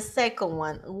 yes, the second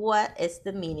one. What is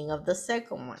the meaning of the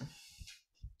second one?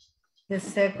 The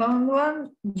second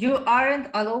one, you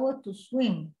aren't allowed to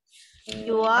swim.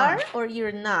 You are or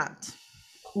you're not?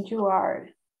 You are.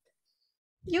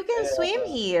 You can swim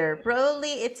here.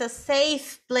 Probably it's a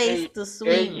safe place to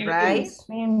swim, right?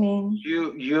 Swimming.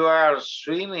 You are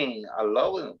swimming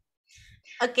alone.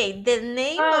 Okay, the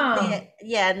name of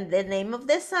the name of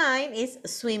the sign is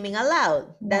swimming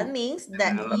allowed. That means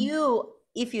that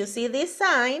if you see this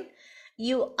sign,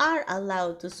 you are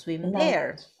allowed to swim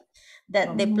there.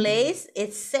 That the place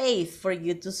is safe for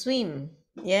you to swim.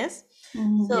 Yes?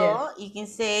 So you can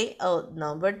say, oh,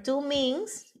 number 2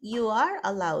 means you are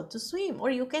allowed to swim or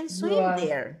you can swim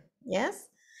there. Yes?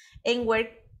 And where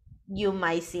you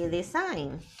might see the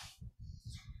sign.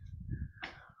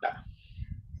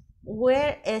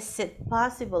 Where is it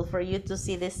possible for you to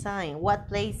see the sign? What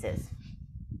places?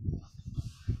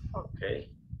 Okay.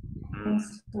 In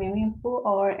swimming pool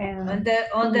or in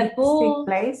on the pool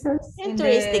places. In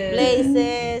touristic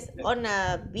places, on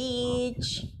a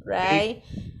beach, right?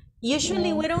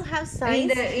 Usually we don't have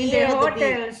signs in the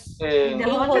hotels. In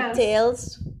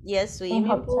hotels, yes, swimming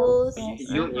pools.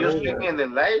 You swim in the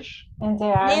lake? In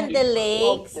the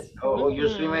lakes. Oh, you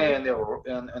swim in the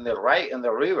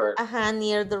river.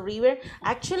 Near the river.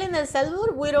 Actually, in El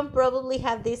Salvador, we don't probably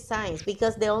have these signs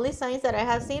because the only signs that I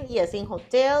have seen, yes, in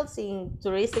hotels, in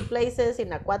touristic places,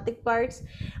 in aquatic parks,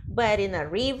 but in a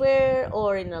river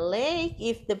or in a lake,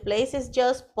 if the place is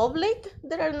just public,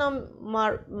 there are no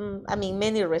more,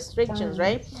 many restrictions,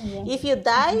 right? If you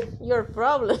die, your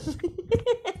problem.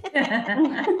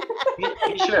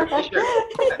 Teacher.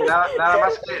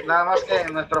 Nada más que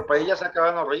en nuestro país ya se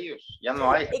acaban los ríos, ya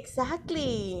no hay.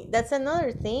 Exactly, that's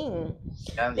another thing.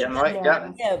 Ya no hay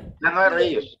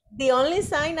ríos. The only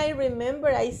sign I remember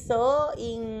I saw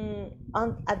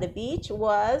at the beach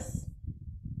was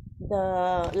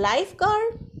the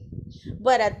lifeguard,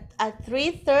 but at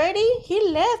 3:30 he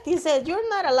left. He said, "You're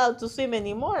not allowed to swim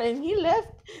anymore," and he left.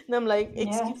 And I'm like,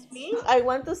 "Excuse me, I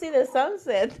want to see the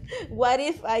sunset. What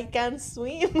if I can't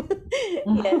swim?"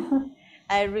 Yes,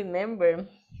 I remember.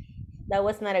 That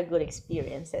was not a good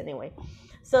experience anyway.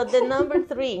 So the number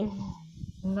 3.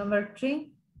 Number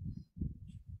 3.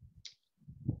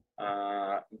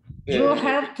 You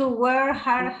have to wear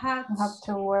hard hats. You have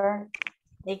to wear.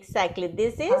 Exactly.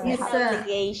 This is an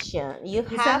obligation. You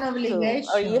have to,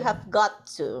 or you have got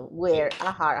to wear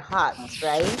a hard hat,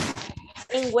 right?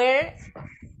 And where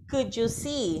could you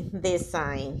see this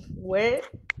sign? Where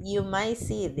you might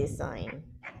see this sign?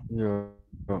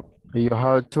 You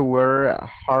have to wear a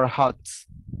hard hat.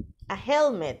 A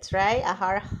helmet, right? A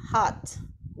hard hat.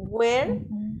 Where?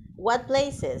 What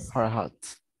places? Hard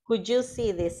hat. Could you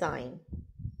see this sign?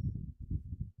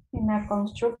 In a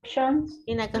construction.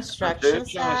 In a construction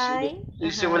site.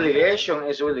 It's obligation.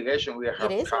 It's obligation. We have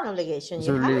it is an obligation. It's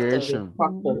you obligation.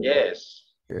 Have to. Yes.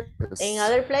 In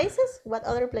other places? What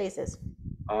other places?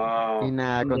 In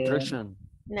a construction.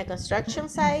 In a construction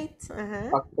site.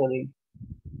 Factory.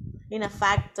 In a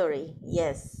factory.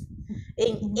 Yes.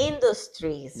 In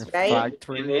industries, right?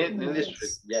 Factory. In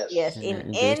industries. Yes. Yes.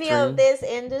 In any of these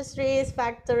industries,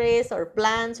 factories, or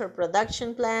plants, or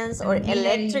production plants, or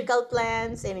electrical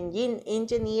plants, and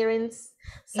engineering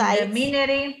sites. In the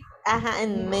minery.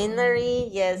 In minery.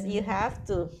 Yes, you have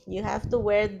to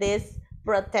wear this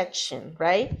protection,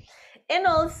 right? And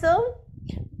also,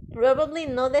 probably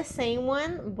not the same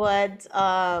one, but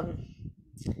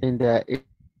in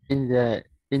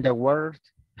the world.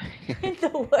 In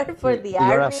the word for the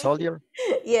army. You're a soldier?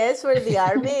 Yes, for the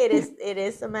army, it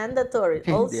is mandatory.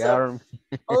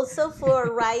 Also for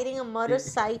riding a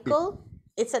motorcycle,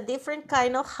 it's a different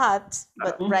kind of hat,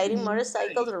 but riding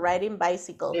motorcycles or riding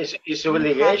bicycles. It's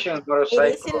obligation.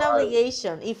 It is an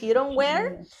obligation. If you don't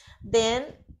wear,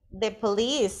 then the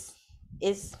police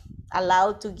is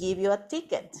allowed to give you a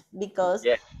ticket because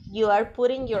you are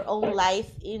putting your own life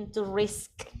into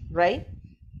risk, right?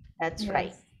 That's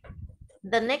right.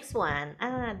 The next one,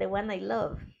 the one I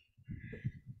love.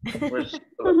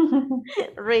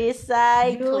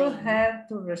 Recycling. You have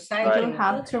to recycle. You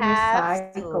have to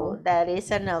recycle. That is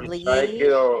an obligation.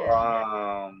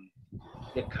 Recycle,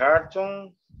 the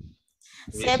carton.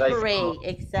 Separate,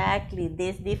 exactly,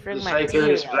 these different recycle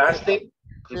materials. Is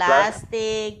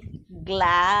plastic,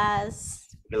 glass,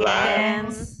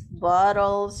 cans,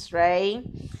 bottles, right?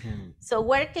 So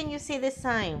where can you see the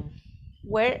sign?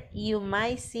 Where you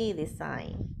might see the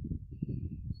sign?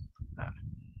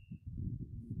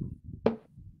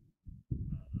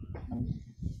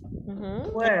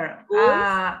 Where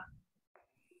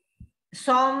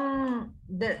some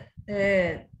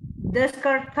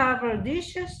descartable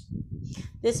dishes.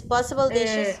 Disposable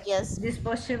dishes, yes.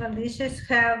 Disposable dishes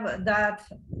have that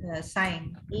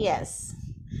sign. Yes.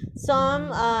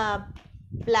 Some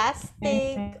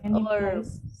plastic or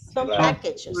some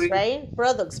packages, right?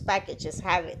 Products packages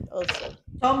have it also.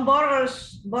 Some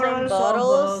bottles, some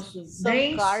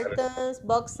drinks. cartons,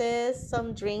 boxes,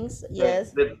 some drinks,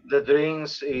 yes. The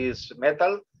drinks is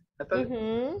metal.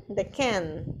 The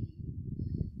can.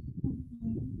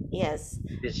 Yes.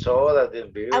 The soda, the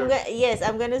beer. Yes,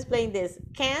 I'm going to explain this.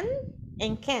 Can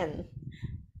and can.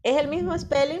 Es el mismo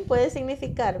spelling, puede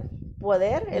significar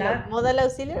poder, el modal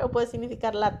auxiliar, o puede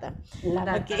significar lata.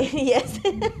 Okay, yes.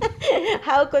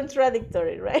 How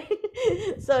contradictory, right?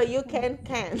 So you can.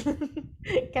 Can.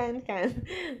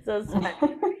 So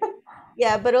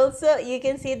yeah, but also you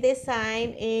can see this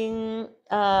sign in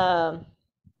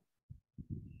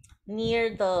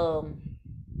near the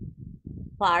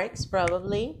parks,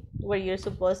 probably, where you're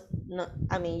supposed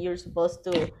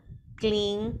to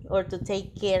clean or to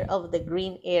take care of the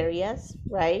green areas,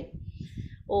 right?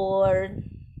 Or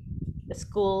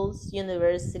schools,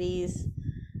 universities,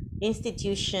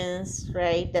 institutions,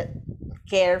 right, that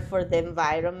care for the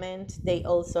environment, they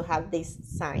also have these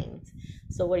signs.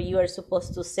 So where you are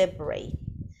supposed to separate,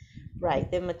 right,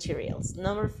 the materials.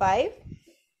 Number 5.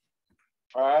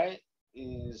 5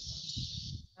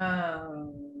 is 5.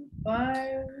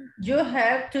 You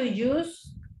have to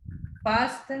use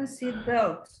fasten seat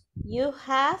belts. You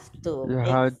have to.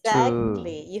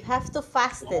 You have to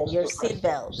fasten your seat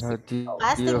belts.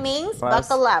 Fasten means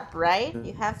buckle up, right?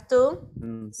 You have to.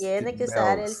 Tiene que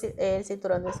usar el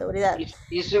cinturón de seguridad.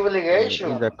 It's an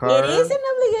obligation. It is an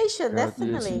obligation,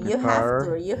 definitely. You have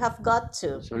to. You have got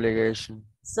to. It's obligation.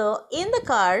 So in the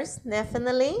cars,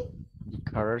 definitely.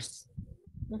 Cars.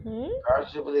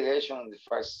 Cars obligation.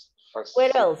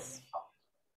 Where else?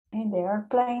 In the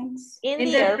airplanes. In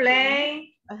the airplane.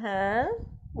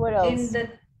 What else?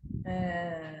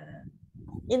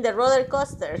 In the roller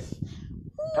coaster.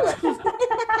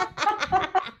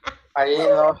 I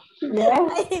know.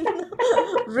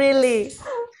 Really.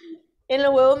 En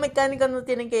los huevos mecánicos no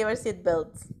tienen que llevar seat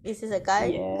belts. ¿Y si se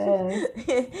cae?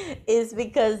 It's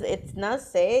because it's not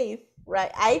safe,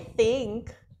 right? I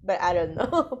think, but I don't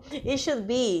know. It should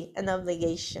be an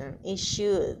obligation. It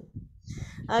should.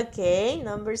 Okay,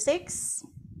 number 6.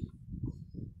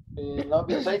 No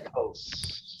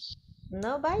bicycles.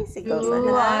 No bicycles.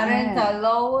 You aren't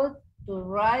allowed to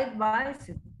ride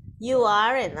bicycles. You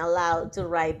aren't allowed to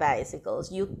ride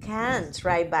bicycles. You can't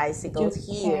ride bicycles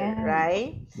here,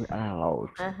 right?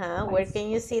 Where can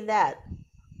you see that?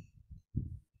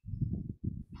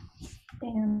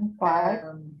 In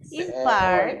parks. In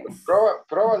parks.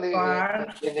 Probably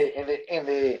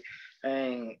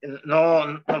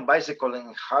no bicycle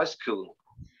in high school.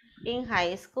 In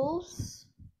high schools.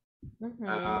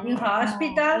 In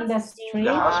hospitals, in the street,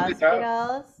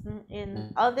 hospitals,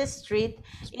 on the street,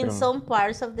 in some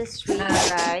parts of the street,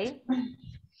 right?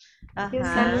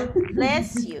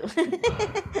 Bless you.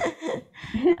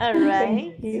 All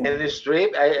right. En the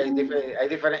street hay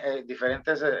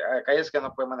diferentes calles que no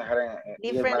pueden manejar en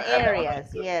different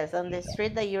areas, yes, on the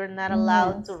street that you're not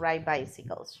allowed to ride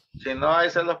bicycles. Si no, ahí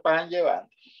se los pasan llevando.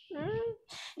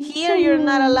 Here you're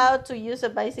not allowed to use a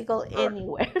bicycle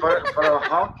anywhere. For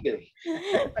honking.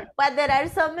 But there are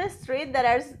some streets that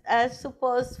are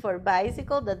supposed for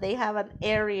bicycle, that they have an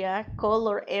area,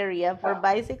 color area for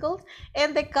bicycles,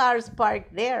 and the cars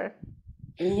parked there.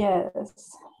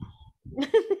 Yes.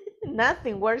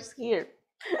 Nothing works here.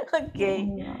 Okay.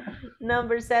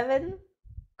 Number 7.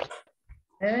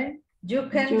 You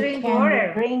can drink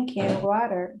water. Drinking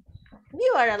water.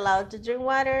 You are allowed to drink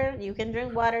water. You can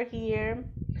drink water here.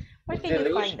 Where can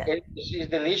you find that? It's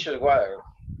delicious water.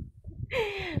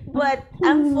 But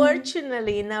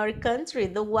unfortunately, in our country,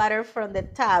 the water from the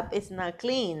tap is not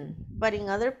clean. But in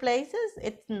other places,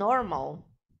 it's normal.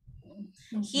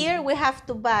 Here, we have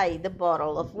to buy the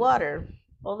bottle of water.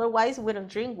 Otherwise, we don't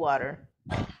drink water,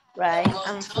 right?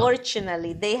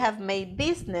 Unfortunately, they have made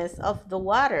business of the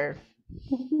water.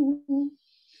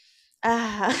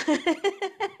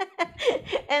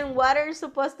 And water is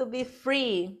supposed to be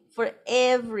free for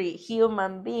every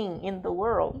human being in the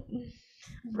world,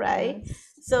 right? Yes.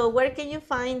 So where can you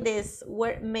find this?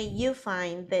 Where may you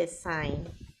find this sign?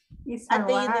 At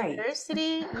the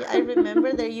university, I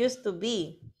remember there used to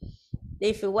be.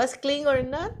 If it was clean or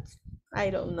not, I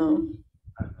don't know.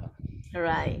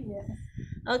 Right. Yes.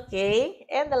 Okay,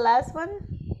 and the last one?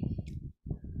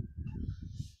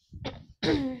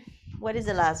 What is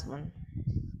the last one?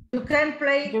 You can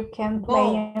play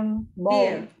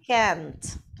Here.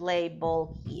 Can't play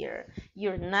ball here.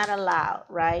 You're not allowed,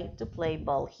 right, to play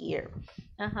ball here.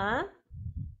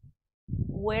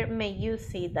 Where may you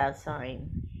see that sign?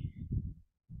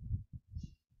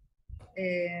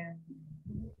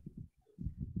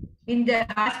 In the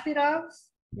hospitals.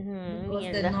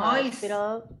 Near the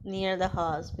hospital, near the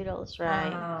hospitals,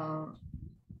 right?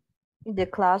 In the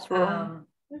classroom.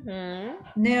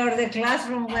 Near the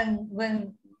classroom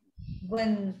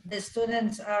when the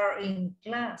students are in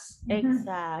class.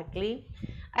 Exactly.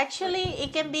 Actually,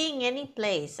 it can be in any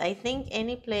place. I think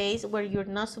any place where you're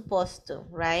not supposed to,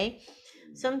 right?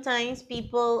 Sometimes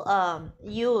people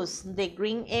use the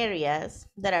green areas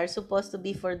that are supposed to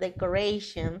be for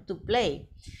decoration to play.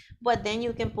 But then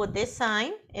you can put this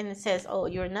sign and it says, oh,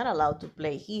 you're not allowed to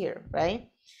play here, right?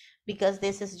 Because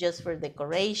this is just for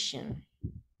decoration,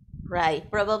 right?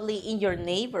 Probably in your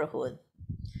neighborhood,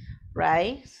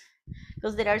 right?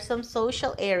 Because there are some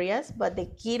social areas, but the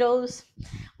kiddos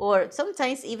or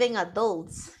sometimes even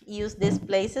adults use these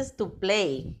places to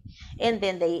play. And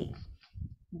then they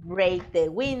break the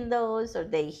windows or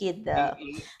they hit the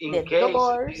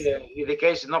doors. In the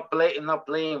case not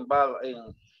playing ball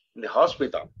in the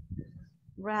hospital.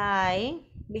 Right,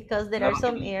 because there are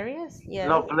some areas,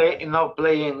 not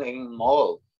playing in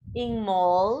mall. In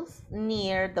malls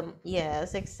near them,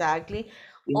 yes, exactly.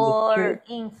 Or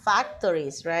in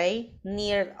factories, right?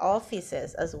 Near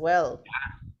offices as well.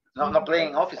 Not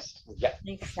playing office. Yeah.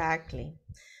 Exactly.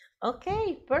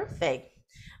 Okay, perfect.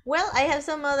 Well, I have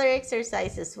some other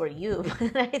exercises for you,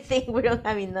 but I think we don't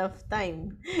have enough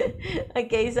time.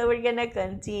 Okay, so we're gonna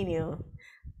continue.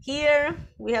 Here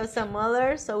we have some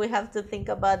others, so we have to think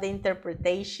about the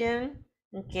interpretation.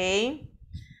 Okay,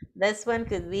 this one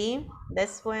could be,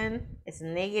 this one is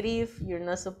negative, you're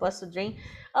not supposed to drink.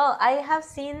 Oh, I have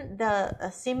seen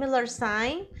a similar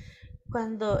sign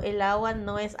cuando el agua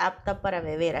no es apta para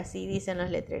beber, así dicen los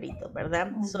letreritos,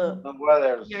 ¿verdad? So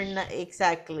you're not,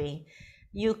 exactly.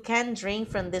 You can't drink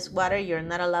from this water. You're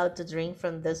not allowed to drink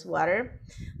from this water.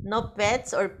 No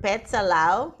pets or pets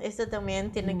allowed. Esto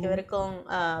también tiene que ver con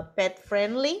pet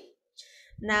friendly.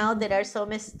 Now there are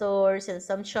some stores and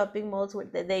some shopping malls where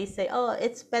they say, oh,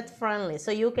 it's pet friendly,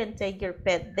 so you can take your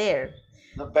pet there.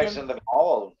 No pets in the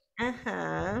mall.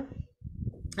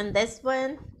 And this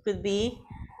one could be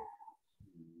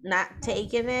not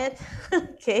taking it.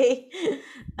 Okay.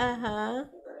 And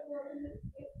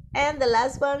the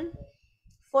last one,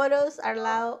 photos are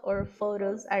allowed or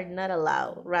photos are not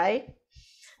allowed, right?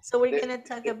 So we're gonna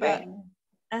talk about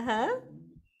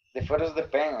the photos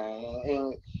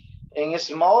depend. In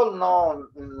small, no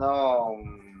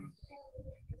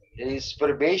it's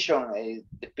prohibition,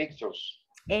 the pictures.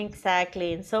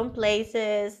 Exactly. In some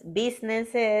places,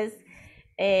 businesses,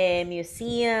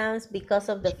 museums, because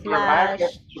of the flash.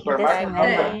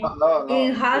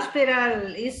 In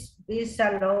hospital is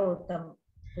allowed.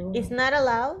 It's not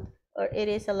allowed, or it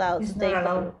is allowed to take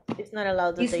photos? It's not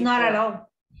allowed to take photos. It's not allowed.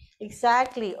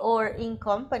 Exactly. Or in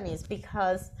companies,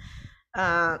 because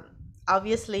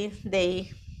obviously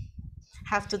they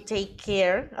have to take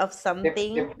care of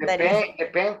something. The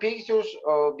paint pictures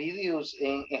or videos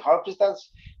in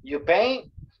hospitals, you pay,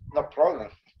 no problem.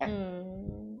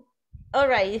 All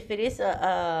right, if it is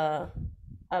a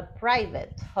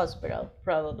private hospital,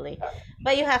 probably,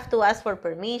 but you have to ask for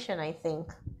permission, I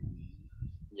think.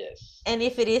 Yes. And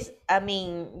if it is, I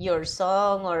mean, your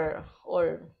son or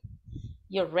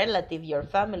your relative, your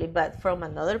family, but from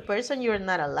another person, you're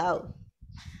not allowed,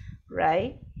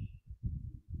 right?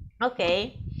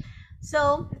 Okay,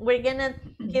 so we're gonna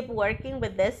keep working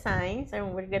with these signs,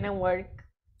 and we're gonna work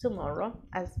tomorrow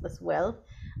as well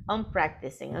on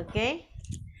practicing. Okay,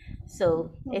 so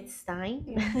it's time.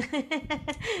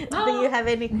 Do you have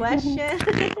any questions?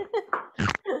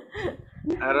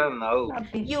 I don't know.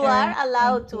 You are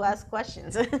allowed to ask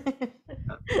questions.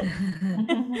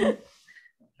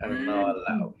 I'm not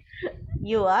allowed.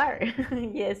 You are.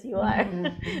 Yes, you are.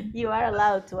 You are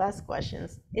allowed to ask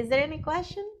questions. Is there any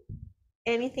question?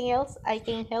 Anything else I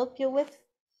can help you with?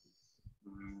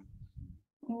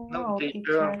 No,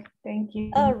 teacher. Thank you.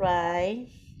 All right.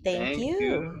 Thank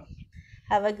you.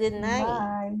 Have a good night.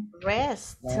 Bye.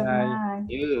 Rest. Good night.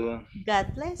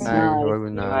 God bless you.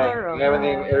 Good night. Good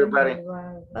evening, everybody.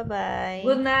 Bye-bye.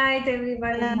 Good night,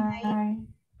 everybody. Good night.